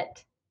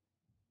that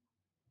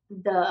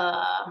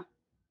the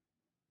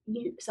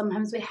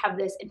sometimes we have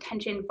this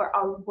intention for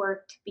our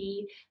work to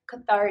be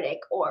cathartic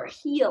or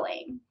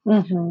healing.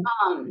 Mhm.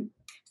 Um,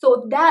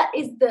 so if that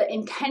is the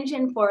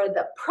intention for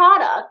the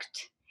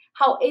product,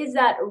 how is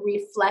that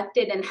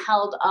reflected and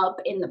held up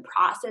in the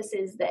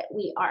processes that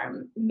we are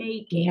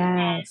making?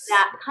 And Yes.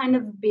 that kind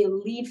of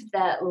belief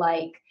that,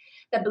 like,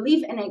 the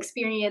belief and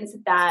experience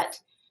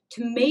that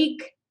to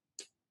make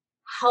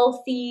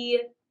healthy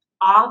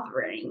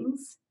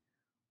offerings,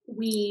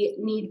 we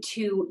need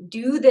to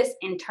do this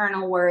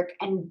internal work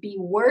and be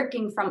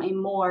working from a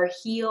more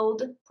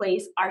healed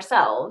place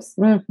ourselves.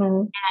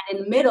 Mhm. And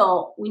in the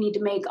middle, we need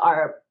to make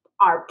our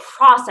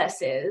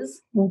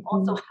processes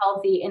also Mhm.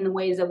 healthy in the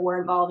ways that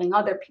we're involving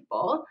other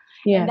people.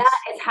 And that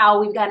Yes. is how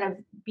we kind of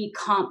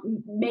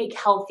make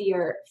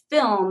healthier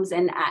films,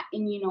 and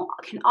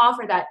can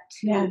offer that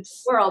to the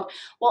Yes. world,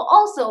 while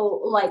also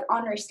like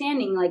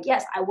understanding, like,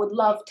 yes, I would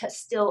love to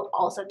still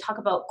also talk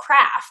about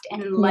craft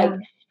and, like,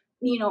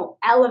 Yeah.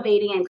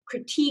 elevating and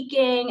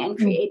critiquing and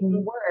creating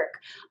Mhm. work.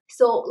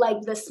 So, like,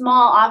 the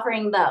small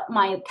offering,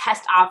 my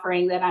test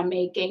offering that I'm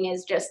making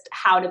is just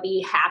how to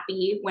be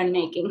happy when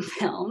making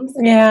films.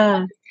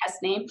 Yeah.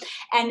 Test name,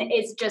 and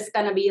it's just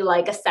gonna be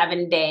like a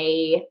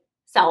 7-day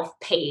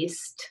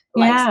self-paced,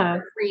 like, sort Yeah.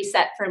 of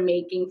reset for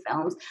making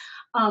films.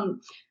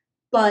 Um,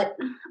 but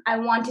I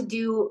want to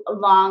do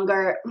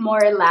longer,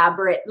 more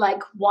elaborate,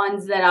 like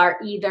ones that are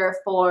either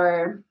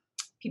for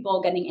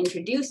people getting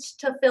introduced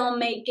to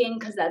filmmaking,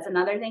 because that's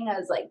another thing,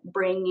 is like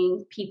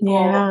bringing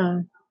people, Yeah.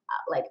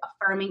 like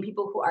affirming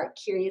people who are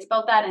curious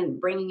about that and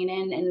bringing it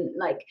in, and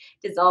like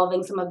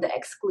dissolving some of the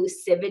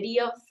exclusivity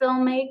of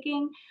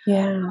filmmaking.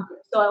 Yeah.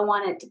 So I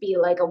want it to be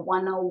like a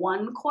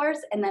 101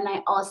 course. And then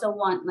I also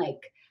want like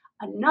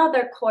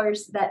another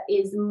course that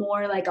is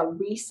more like a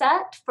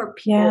reset for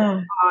people Yeah.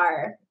 who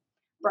are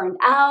burned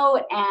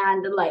out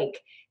and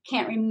like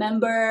can't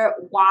remember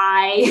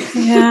why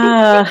in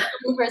Yeah.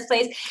 the first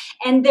place.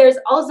 And there's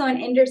also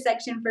an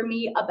intersection for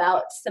me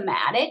about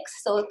somatics.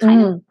 So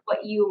kind of Mm.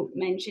 what you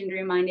mentioned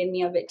reminded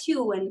me of it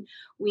too, when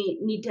we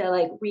need to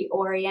like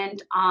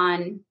reorient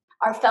on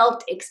our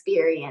felt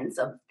experience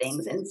of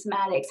things. And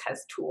somatics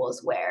has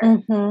tools where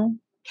Mhm.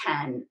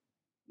 can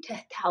to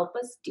help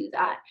us do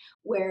that.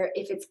 Where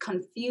if it's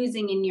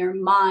confusing in your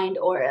mind,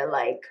 or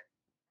like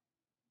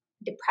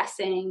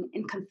depressing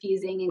and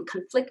confusing and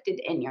conflicted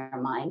in your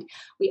mind,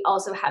 we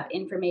also have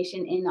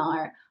information in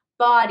our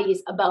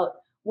bodies about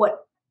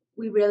what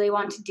we really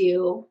want to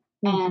do,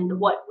 and Mhm.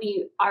 what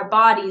our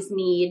bodies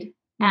need,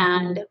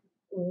 and Mhm.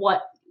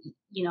 what,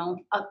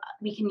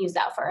 we can use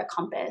that for a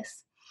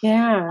compass.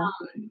 Yeah.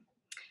 um,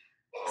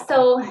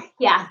 so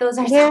yeah, those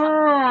are some of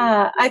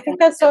Yeah, I the think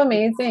that's so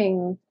things.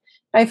 amazing.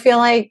 I feel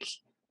like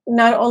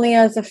not only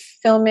as a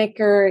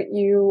filmmaker,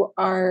 you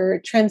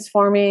are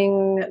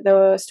transforming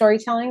the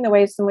storytelling, the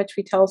ways in which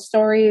we tell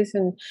stories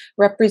and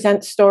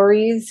represent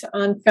stories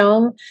on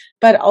film,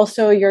 but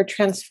also you're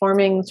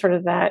transforming sort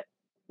of that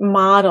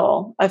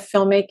model of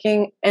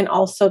filmmaking and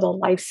also the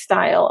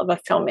lifestyle of a Yeah,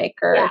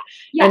 filmmaker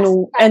yes,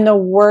 and the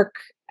work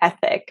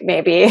ethic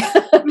maybe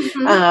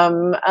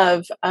mhm.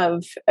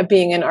 of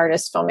being an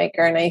artist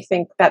filmmaker, and I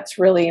think that's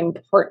really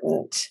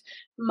important.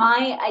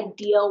 My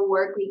ideal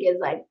work week is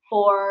like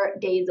 4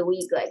 days a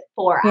week, like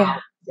 4 Yeah.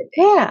 hours a day.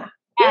 Yeah.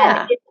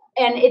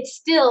 And Yeah. it's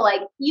still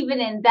like, even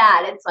in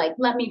that, it's like,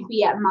 let me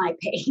be at my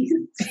pace.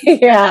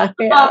 Yeah.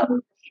 Yeah.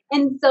 Um,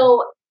 and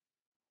so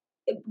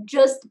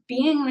just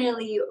being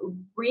really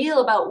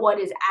real about what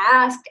is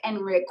asked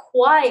and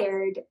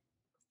required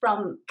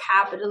from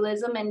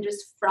capitalism, and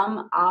just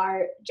from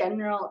our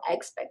general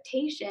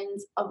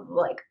expectations of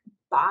like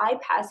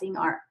bypassing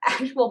our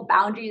actual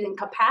boundaries and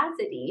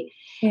capacity.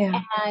 Yeah.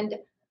 And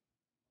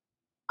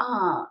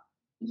uh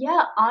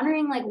yeah,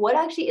 honoring like what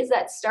actually is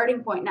that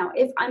starting point. Now,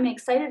 if I'm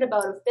excited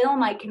about a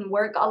film, I can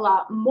work a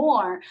lot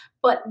more,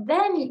 but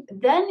then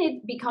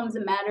it becomes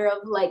a matter of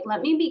like, let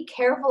me be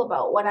careful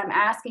about what I'm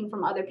asking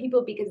from other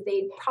people because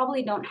they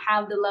probably don't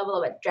have the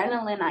level of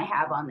adrenaline I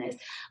have on this.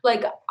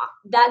 Like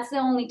that's the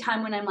only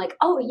time when I'm like,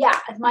 oh yeah,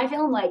 it's my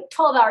film like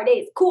 12-hour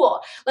days,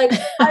 cool. Like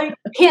I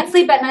can't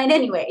sleep at night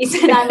anyways,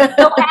 and I'm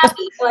so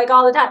happy like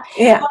all the time.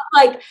 Yeah. But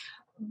like,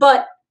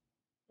 but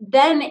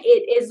then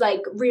it is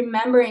like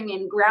remembering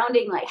and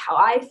grounding like how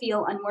I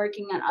feel and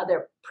working on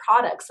other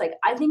products. Like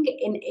I think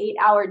an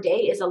 8-hour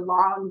day is a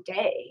long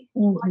day.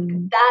 Like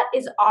Hmm. that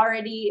is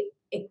already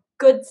a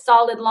good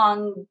solid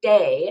long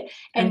day.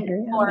 I And hear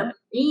you on for that.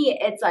 me,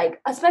 it's like,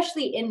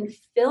 especially in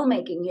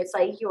filmmaking, it's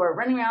like you're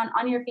running around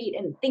on your feet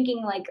and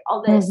thinking like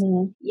all this.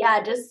 Hmm.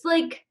 Yeah, just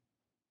like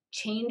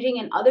changing,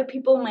 and other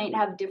people might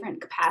have different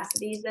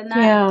capacities than that.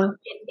 Yeah.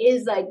 It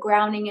is like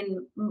grounding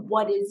in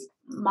what is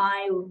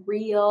my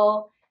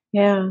real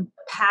Yeah.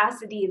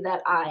 capacity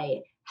that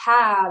I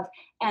have,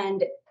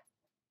 and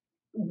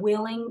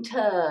willing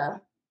to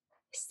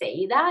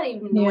say that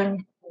even when Yeah.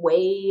 it's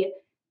way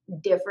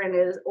different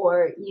is,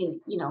 or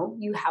you know,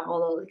 you have all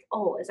those,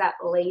 oh, is that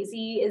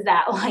lazy? Is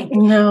that like so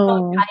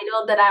No.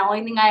 entitled that I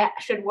only think I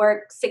should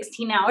work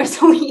 16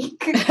 hours a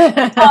week?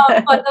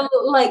 But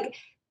like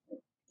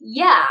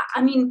yeah,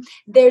 I mean,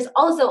 there's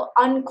also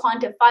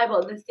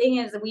unquantifiable. The thing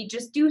is that we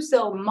just do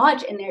so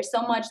much, and there's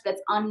so much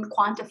that's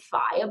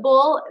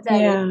unquantifiable that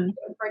it, Yeah.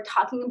 if we're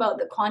talking about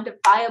the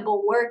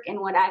quantifiable work and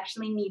what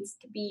actually needs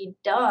to be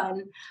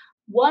done,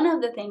 one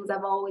of the things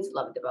I've always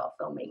loved about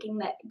filmmaking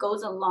that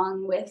goes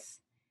along with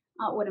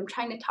what I'm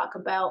trying to talk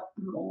about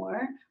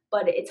more,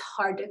 but it's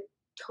hard to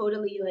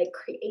totally like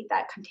create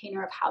that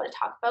container of how to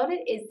talk about it,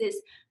 is this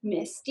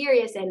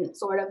mysterious and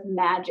sort of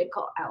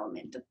magical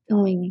element of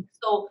filmmaking. Mm.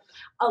 So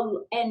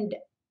and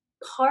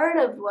part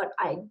of what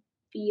I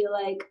feel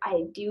like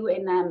I do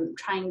and I'm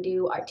trying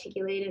to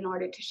articulate in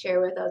order to share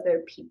with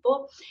other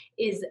people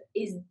is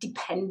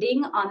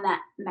depending on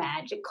that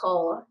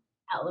magical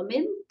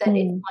element that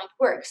it's Mm. going to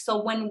work.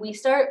 So when we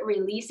start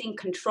releasing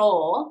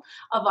control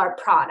of our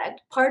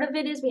product, part of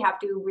it is we have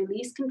to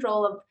release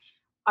control of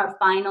our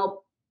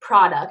final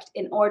product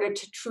in order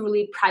to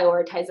truly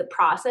prioritize the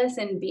process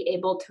and be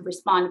able to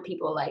respond to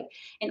people. Like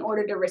in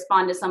order to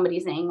respond to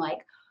somebody saying like,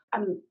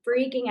 I'm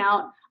freaking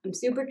out, I'm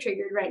super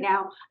triggered right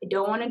now, I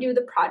don't want to do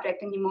the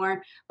project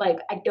anymore, like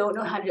I don't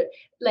know how to,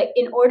 like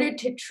in order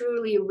to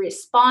truly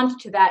respond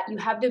to that, you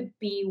have to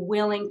be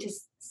willing to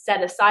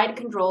set aside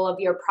control of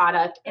your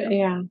product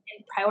Yeah. and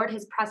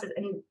prioritize process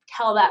and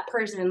tell that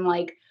person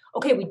like,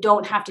 okay, we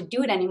don't have to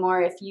do it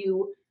anymore. If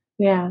you,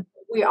 Yeah.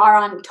 we are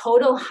on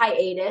total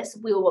hiatus,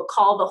 we will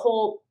call the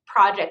whole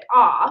project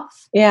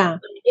off. Yeah.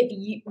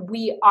 If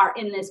we are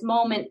in this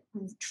moment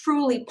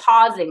truly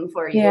pausing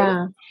for you,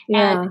 Yeah.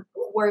 and Yeah.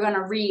 we're going to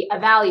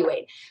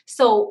reevaluate.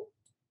 So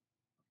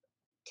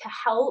to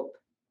help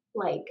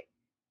like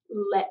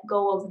let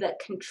go of the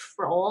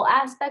control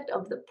aspect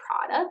of the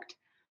product,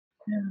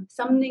 Yeah.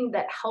 something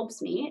that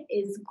helps me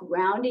is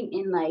grounding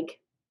in like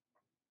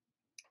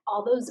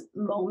all those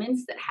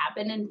moments that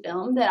happen in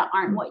film that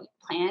aren't Mm. what you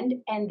planned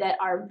and that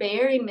are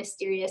very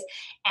mysterious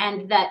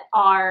and that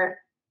are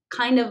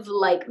kind of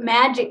like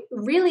magic,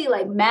 really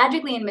like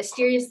magically and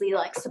mysteriously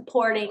like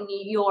supporting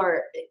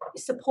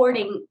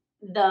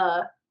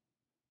the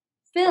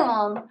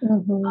film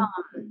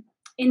Mhm.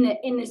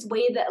 in this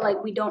way that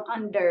like we don't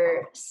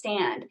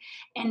understand.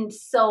 And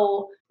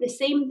so the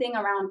same thing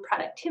around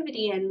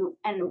productivity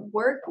and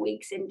work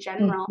weeks in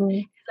general,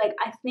 Mhm. like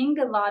I think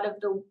a lot of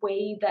the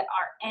way that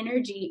our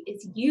energy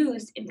is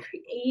used and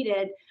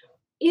created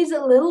is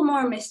a little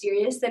more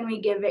mysterious than we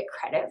give it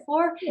credit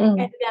for, and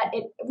Mm. that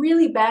it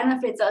really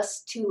benefits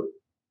us to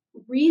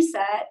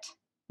reset,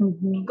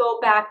 Mhm. go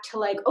back to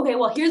like, okay,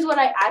 well, here's what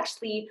I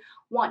actually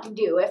want to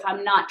do if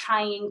I'm not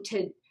trying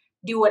to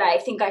do what I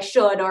think I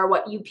should or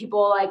what you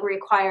people like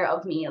require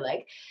of me.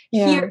 Like,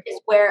 here Yeah. is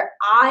where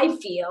I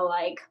feel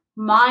like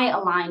my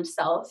aligned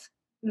self,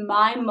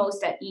 my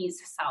most at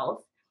ease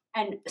self,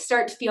 and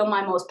start to feel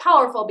my most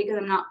powerful because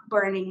I'm not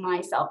burning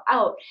myself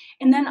out.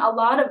 And then a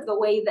lot of the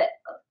way that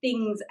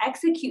things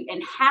execute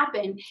and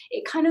happen,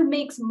 it kind of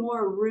makes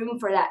more room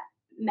for that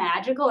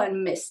magical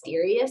and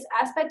mysterious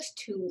aspect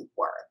to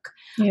work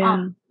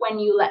Yeah. when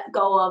you let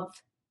go of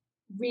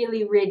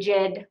really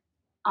rigid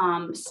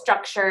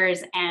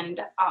structures and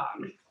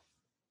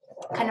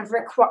kind of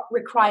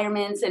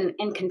requirements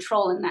and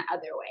control in that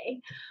other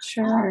way.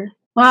 Sure.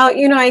 Well,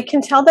 I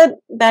can tell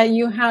that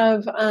you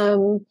have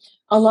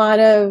a lot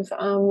of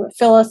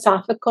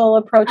philosophical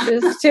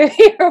approaches to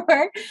your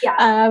work,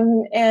 Yeah.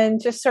 and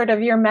just sort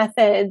of your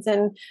methods,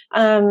 and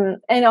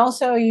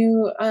also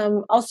you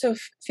also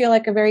feel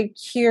like a very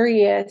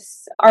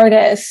curious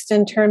artist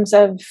in terms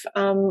of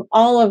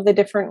all of the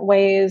different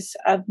ways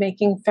of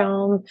making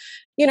film.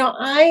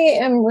 I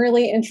am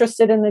really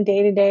interested in the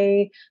day to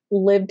day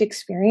lived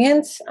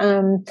experience.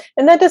 And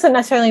that doesn't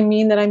necessarily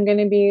mean that I'm going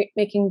to be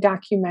making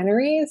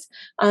documentaries.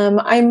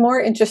 I'm more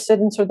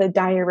interested in sort of the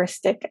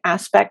diaristic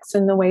aspects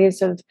in the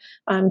ways of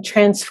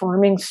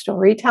transforming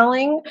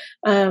storytelling.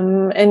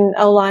 And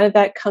a lot of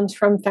that comes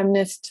from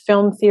feminist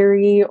film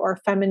theory or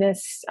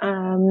feminist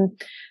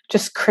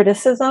just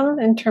criticism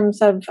in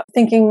terms of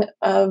thinking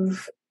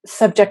of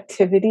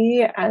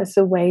subjectivity as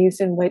the ways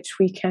in which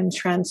we can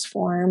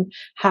transform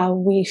how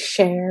we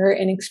share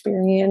and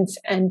experience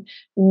and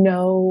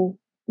know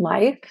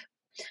life.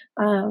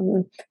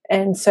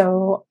 And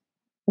so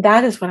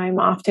that is what I'm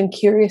often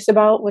curious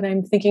about when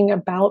I'm thinking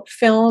about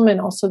film, and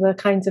also the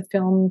kinds of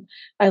film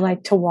I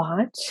like to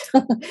watch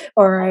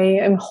or I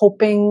am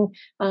hoping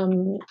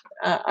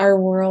our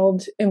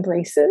world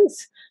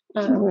embraces.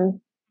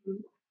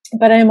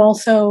 But I'm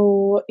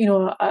also,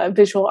 a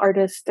visual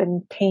artist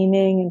and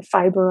painting and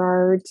fiber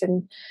art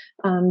and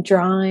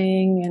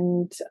drawing,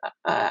 and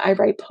I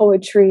write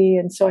poetry,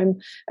 and so I'm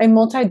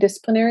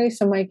multidisciplinary.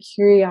 So my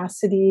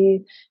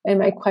curiosity and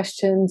my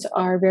questions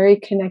are very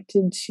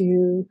connected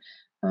to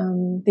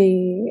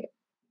the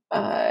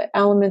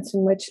elements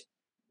in which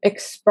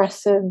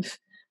expressive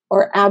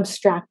or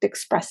abstract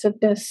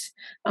expressiveness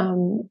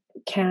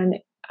can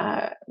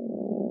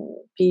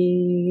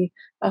be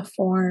a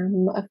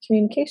form of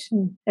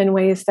communication in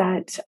ways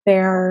that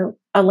they're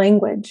a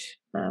language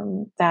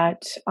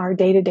that our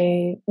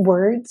day-to-day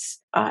words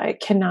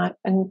cannot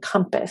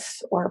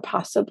encompass, or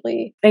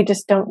possibly they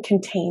just don't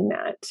contain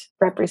that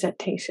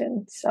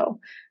representation. So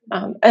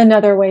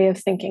another way of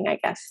thinking, I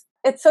guess.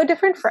 It's so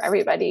different for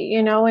everybody,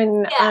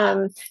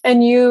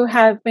 and you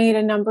have made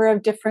a number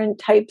of different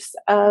types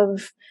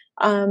of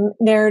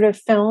narrative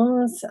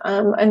films,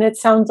 and it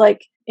sounds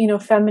like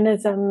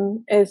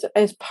feminism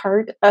is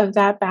part of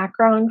that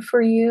background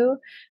for you.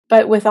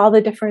 But with all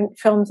the different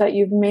films that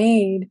you've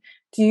made,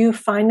 do you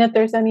find that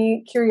there's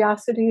any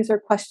curiosities or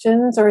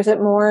questions, or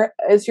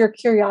is your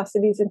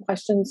curiosities and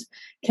questions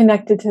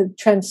connected to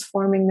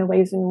transforming the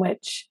ways in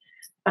which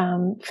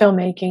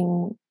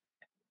filmmaking,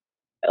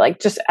 like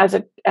just as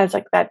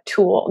like that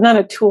tool, not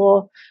a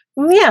tool,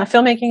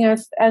 filmmaking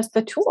as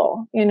the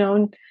tool,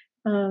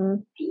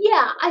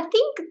 Yeah, I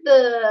think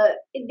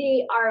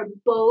they are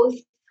both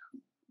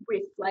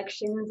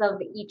reflections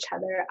of each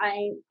other.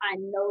 I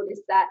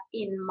noticed that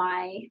in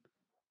my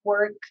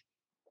work,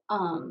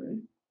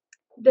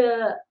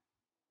 the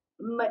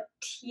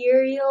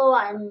material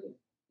I'm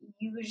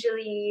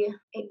usually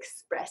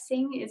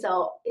expressing is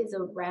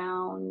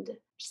around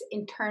just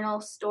internal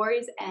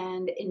stories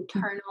and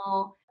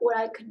internal, what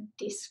I could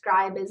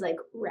describe as like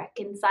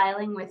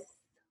reconciling with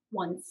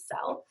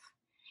oneself.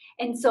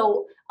 And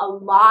so a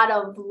lot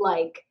of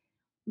like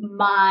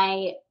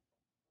my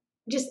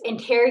just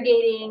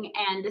interrogating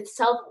and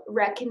self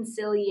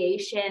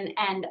reconciliation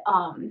and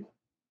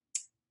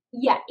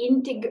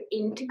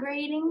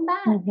integrating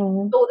that.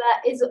 So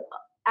that is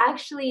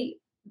actually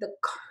the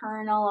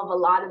kernel of a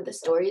lot of the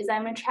stories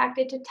I'm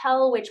attracted to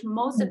tell, which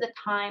most of the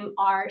time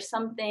are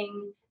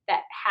something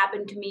that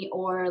happened to me,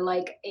 or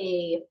like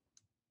a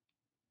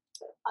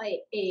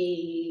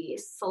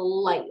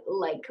slight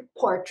like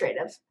portrait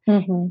of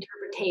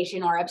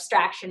interpretation or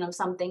abstraction of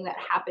something that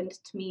happened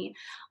to me.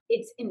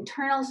 It's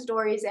internal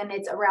stories, and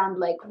it's around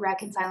like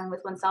reconciling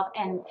with oneself,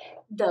 and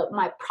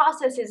my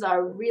processes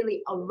are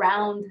really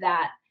around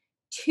that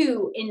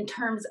too, in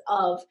terms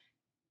of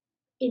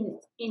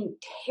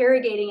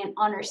interrogating and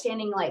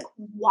understanding like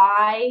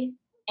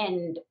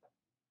and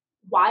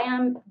why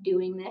I'm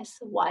doing this,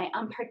 why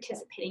I'm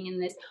participating in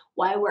this,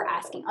 why we're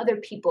asking other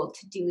people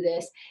to do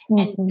this,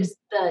 and just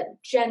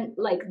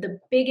the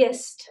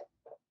biggest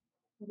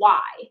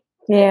why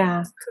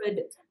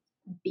could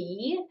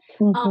be.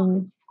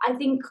 I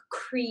think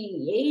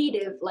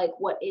creative, like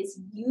what is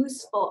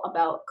useful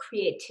about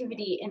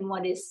creativity and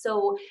what is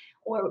so,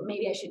 or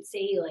maybe I should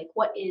say like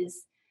what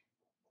is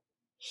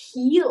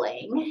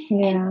healing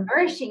and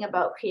nourishing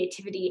about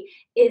creativity,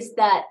 is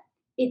that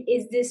it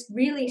is this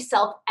really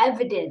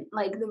self-evident,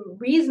 like the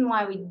reason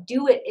why we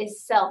do it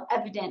is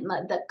self-evident,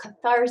 like the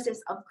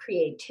catharsis of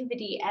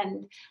creativity,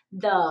 and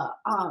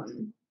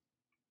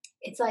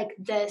it's like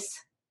this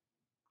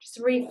just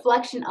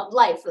reflection of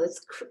life. So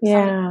it's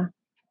something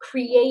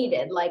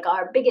created, like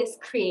our biggest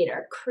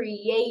creator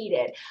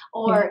created,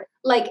 or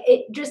like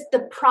it just the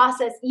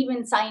process,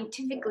 even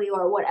scientifically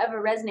or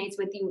whatever resonates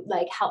with you,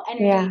 like how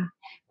energy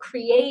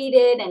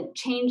created and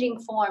changing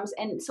forms.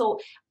 And so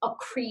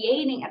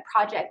creating a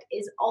project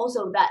is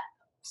also that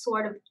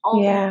sort of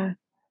ultimate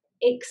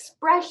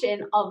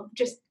expression of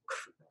just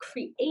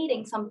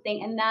creating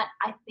something. And that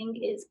I think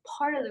is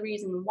part of the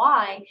reason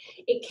why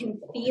it can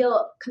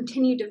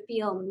continue to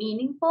feel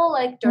meaningful,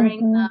 like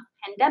during the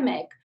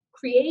pandemic,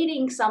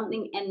 creating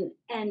something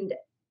and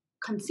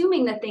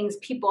consuming the things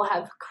people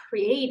have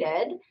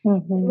created.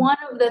 One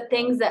of the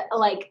things that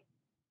like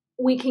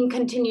we can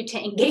continue to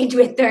engage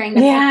with during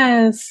the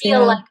pandemic,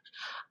 feel like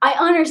I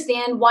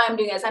understand why I'm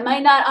doing this. I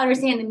might not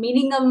understand the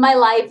meaning of my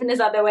life in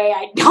this other way.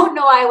 I don't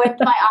know why I went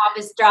to my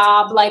office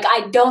job. Like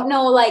I don't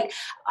know like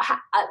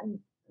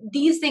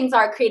these things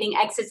are creating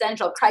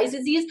existential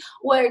crises,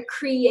 where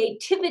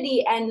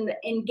creativity and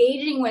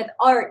engaging with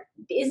art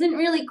isn't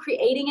really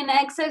creating an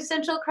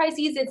existential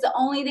crisis. It's the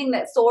only thing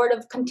that sort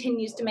of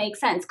continues to make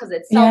sense because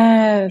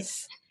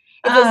Yes.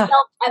 it's a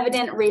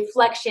self-evident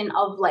reflection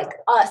of like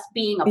us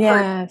being a person.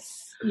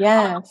 Yes.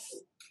 Yes.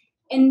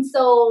 And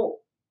so,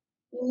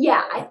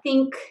 yeah, I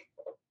think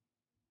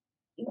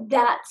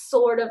that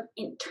sort of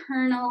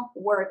internal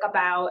work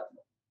about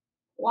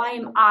why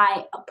am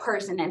I a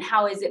person and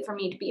how is it for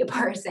me to be a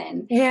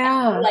person?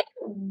 Yeah. And like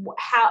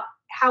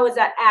how is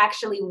that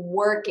actually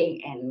working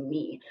in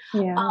me?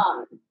 Yeah.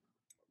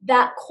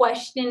 That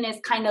question is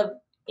kind of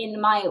in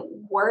my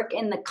work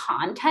in the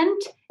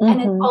content,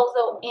 and it's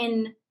also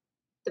in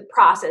the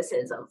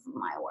processes of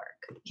my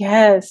work.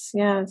 Yes.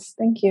 Yes.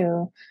 Thank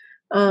you.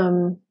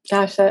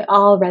 Gosh, that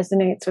all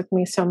resonates with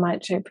me so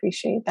much. I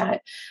appreciate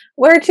that.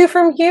 Where to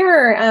from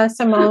here,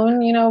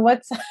 Simone? You know,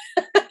 let's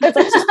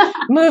just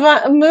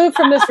move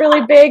from this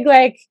really big,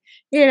 like,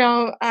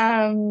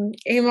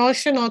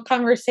 emotional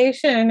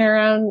conversation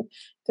around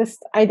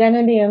just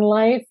identity and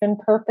life and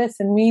purpose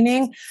and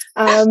meaning,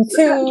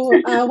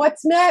 to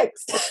what's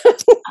next.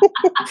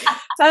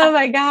 Oh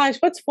my gosh,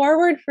 what's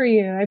forward for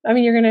you? I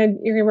mean,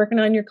 you're working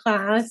on your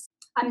class.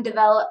 I've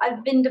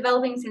been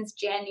developing since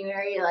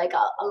January, like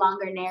a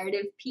longer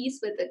narrative piece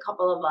with a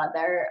couple of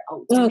other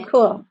women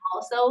Cool.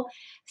 also.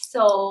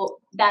 So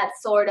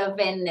that's sort of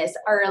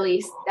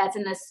that's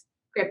in the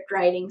script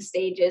writing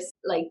stages,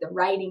 like the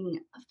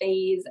writing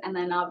phase. And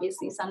then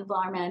obviously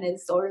Sunflower Man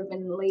is sort of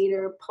in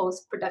later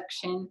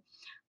post-production.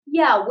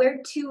 Yeah,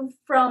 where to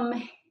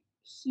from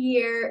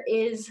here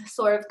is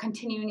sort of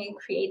continuing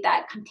to create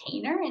that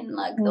container and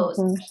like those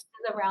pieces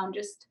around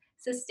just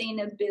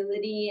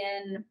sustainability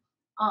and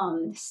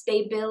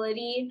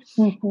stability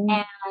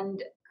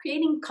and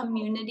creating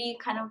community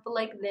kind of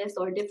like this,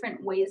 or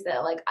different ways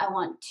that like I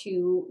want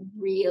to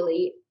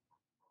really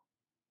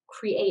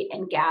create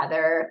and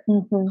gather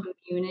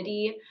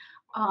community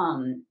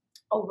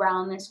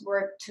around this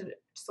work to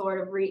sort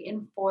of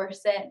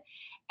reinforce it.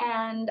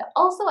 And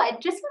also, I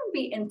just want to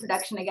be in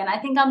production again. I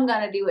think I'm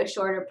going to do a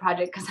shorter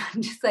project because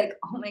I'm just like,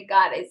 oh my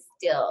God, I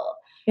still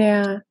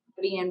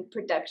be in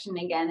production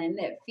again. And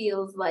it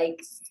feels like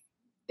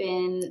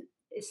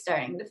it's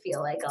starting to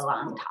feel like a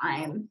long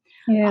time.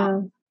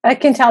 Yeah. I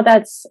can tell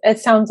it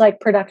sounds like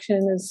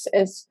production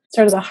is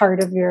sort of the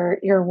heart of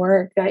your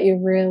work, that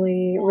you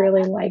really,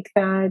 really like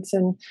that.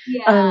 And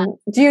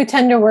do you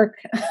tend to work,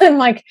 I'm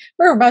like,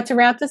 we're about to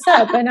wrap this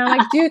up, and I'm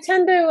like, do you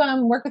tend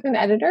to work with an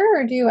editor,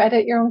 or do you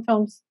edit your own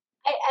films?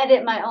 I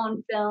edit my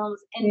own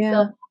films. And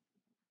so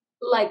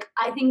like,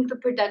 I think the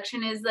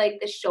production is like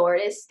the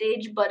shortest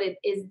stage, but it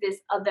is this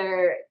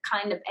other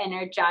kind of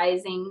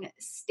energizing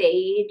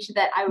stage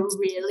that I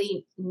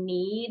really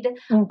need.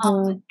 And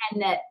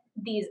that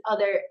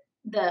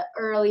the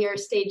earlier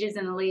stages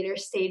and the later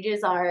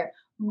stages are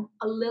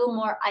a little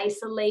more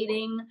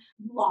isolating,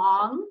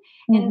 long.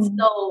 And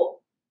so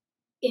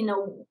in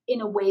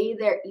a way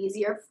they're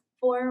easier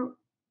for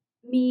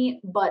me,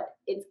 but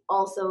it's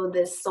also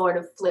this sort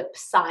of flip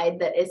side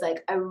that is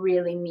like I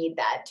really need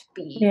that to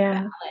be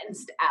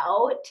balanced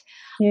out,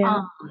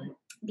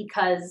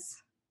 because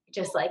it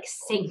just like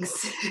sinks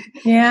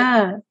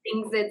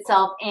sinks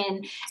itself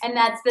in. And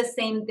that's the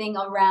same thing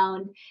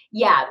around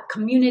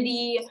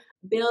community,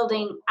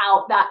 building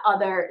out that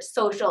other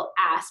social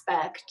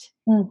aspect.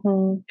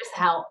 Just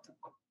how,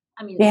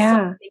 I mean, there's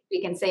so much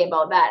we can say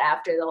about that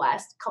after the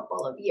last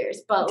couple of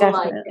years, but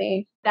definitely.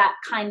 like that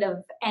kind of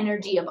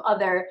energy of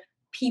other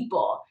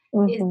people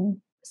is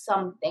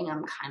something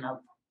I'm kind of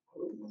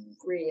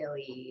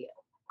really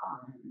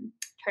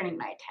turning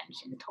my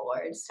attention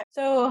towards.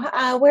 So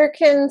where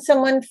can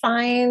someone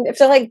find, if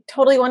they like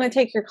totally want to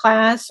take your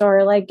class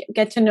or like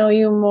get to know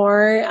you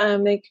more,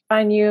 they can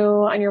find you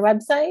on your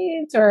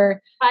website?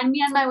 Or find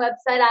me on my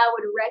website. I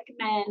would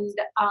recommend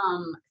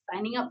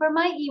signing up for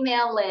my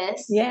email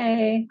list.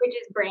 Yay. Which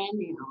is brand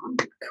new.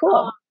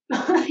 Cool.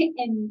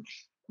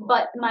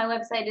 But my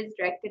website is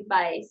directed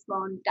by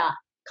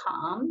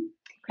Simone.com.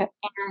 Okay.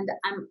 And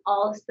I'm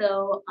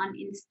also on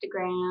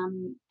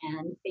Instagram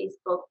and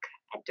Facebook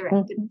at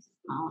Directed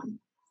Simone.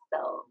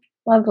 So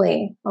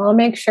lovely. I'll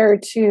make sure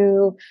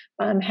to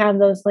have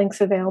those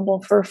links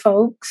available for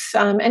folks.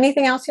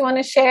 Anything else you want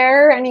to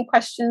share? Any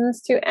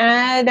questions to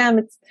add?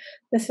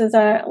 This is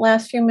our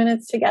last few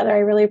minutes together. I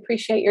really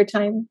appreciate your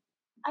time.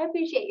 I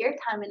appreciate your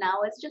time, and I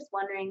was just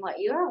wondering what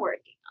you are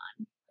working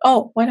on.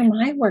 Oh, what am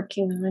I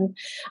working on?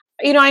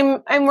 You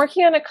know, I'm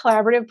working on a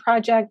collaborative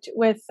project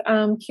with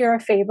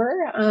Kira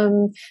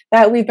Faber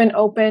that we've been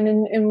open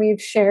and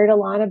we've shared a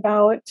lot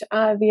about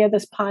via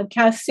this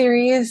podcast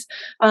series.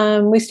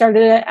 We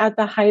started it at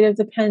the height of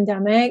the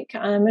pandemic,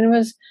 and it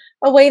was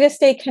a way to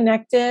stay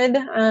connected.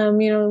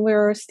 You know,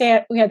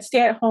 we had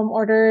stay-at-home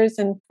orders,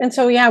 and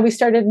so we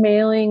started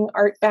mailing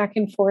art back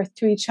and forth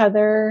to each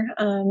other.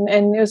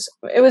 And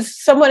it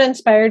was somewhat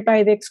inspired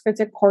by the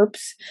Exquisite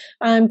Corpse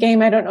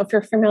game. I don't know if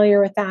you're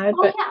familiar with that,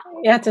 but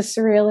Yeah, it's a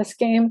surrealist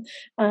game.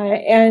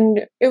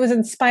 And it was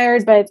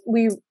inspired, but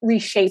we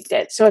reshaped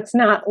it. So it's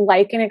not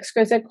like an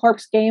exquisite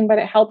corpse game, but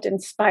it helped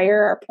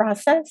inspire our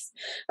process.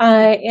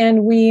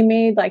 And we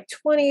made like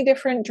 20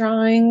 different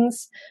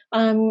drawings,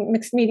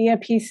 mixed media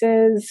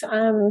pieces.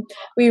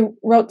 We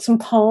wrote some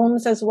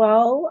poems as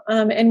well.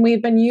 And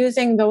we've been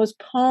using those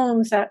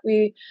poems that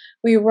we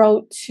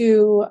wrote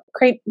to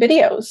create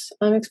videos,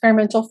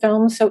 experimental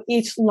films. So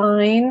each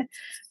line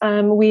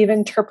we've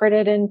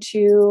interpreted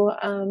into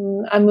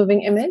a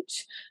moving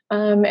image.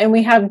 And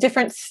we have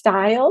different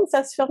styles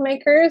as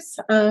filmmakers.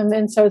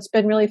 And so it's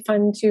been really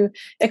fun to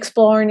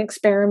explore and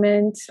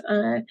experiment.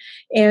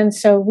 And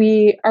so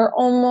we are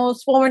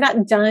almost, well, we're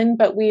not done,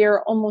 but we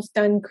are almost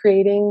done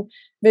creating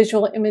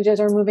visual images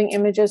or moving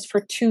images for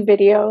 2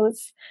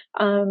 videos.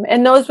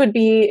 And those would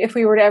be, if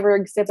we were to ever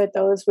exhibit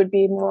those, would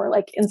be more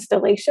like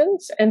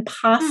installations and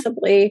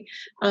possibly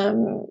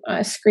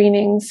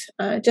screenings.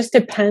 Just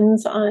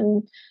depends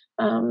on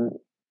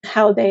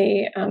how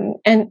they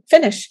and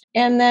finish.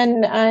 And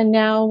then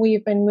now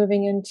we've been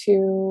moving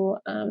into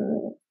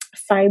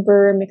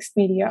fiber mixed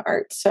media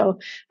art. So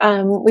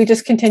we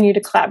just continue to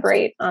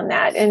collaborate on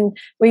that. And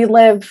we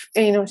live,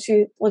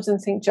 she lives in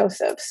St.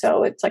 Joseph,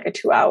 so it's like a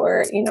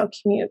 2-hour,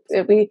 commute.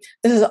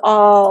 This is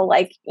all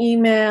like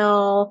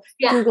email,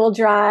 Google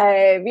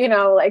Drive,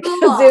 like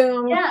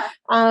Zoom. Yeah.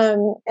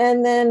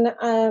 And then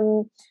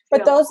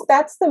but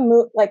that's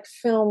the like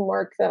film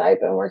work that I've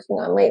been working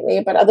on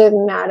lately. But other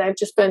than that, I've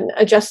just been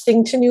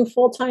adjusting to new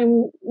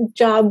full-time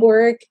job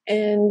work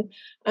and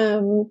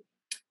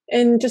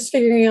just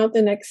figuring out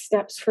the next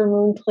steps for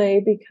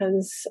Moonplay,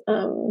 because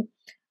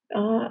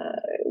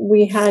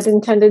we had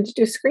intended to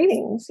do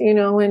screenings,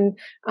 and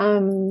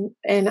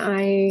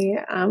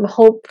I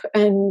hope,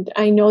 and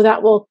I know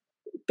that will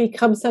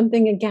become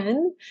something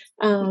again,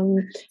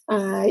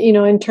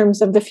 in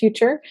terms of the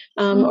future,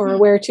 or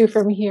where to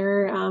from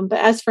here. But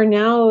as for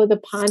now, the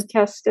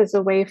podcast is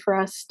a way for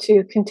us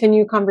to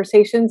continue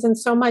conversations, and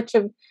so much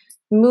of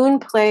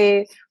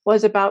Moonplay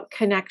was about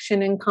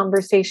connection and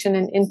conversation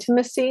and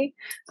intimacy.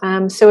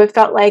 So it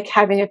felt like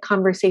having a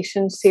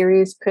conversation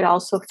series could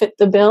also fit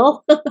the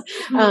bill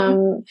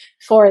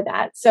for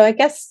that. So I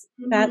guess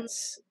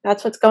that's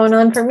what's going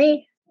on for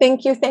me.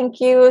 Thank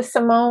you,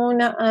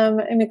 Simone.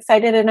 I'm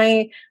excited, and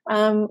I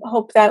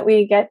hope that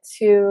we get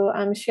to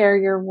share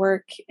your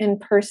work in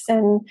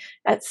person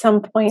at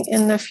some point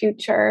in the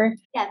future.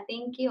 Yeah,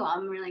 thank you.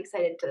 I'm really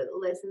excited to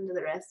listen to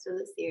the rest of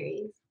the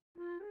series.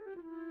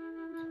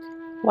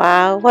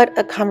 Wow, what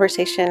a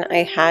conversation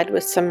I had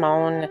with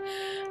Simone.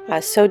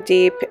 So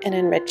deep and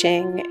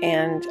enriching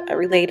and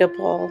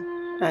relatable.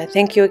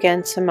 Thank you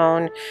again,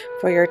 Simone,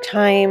 for your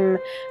time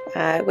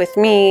with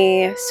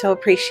me. So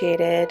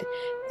appreciated.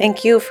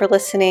 Thank you for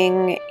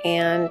listening,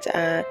 and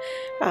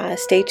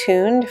stay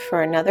tuned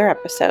for another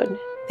episode.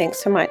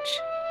 Thanks so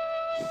much.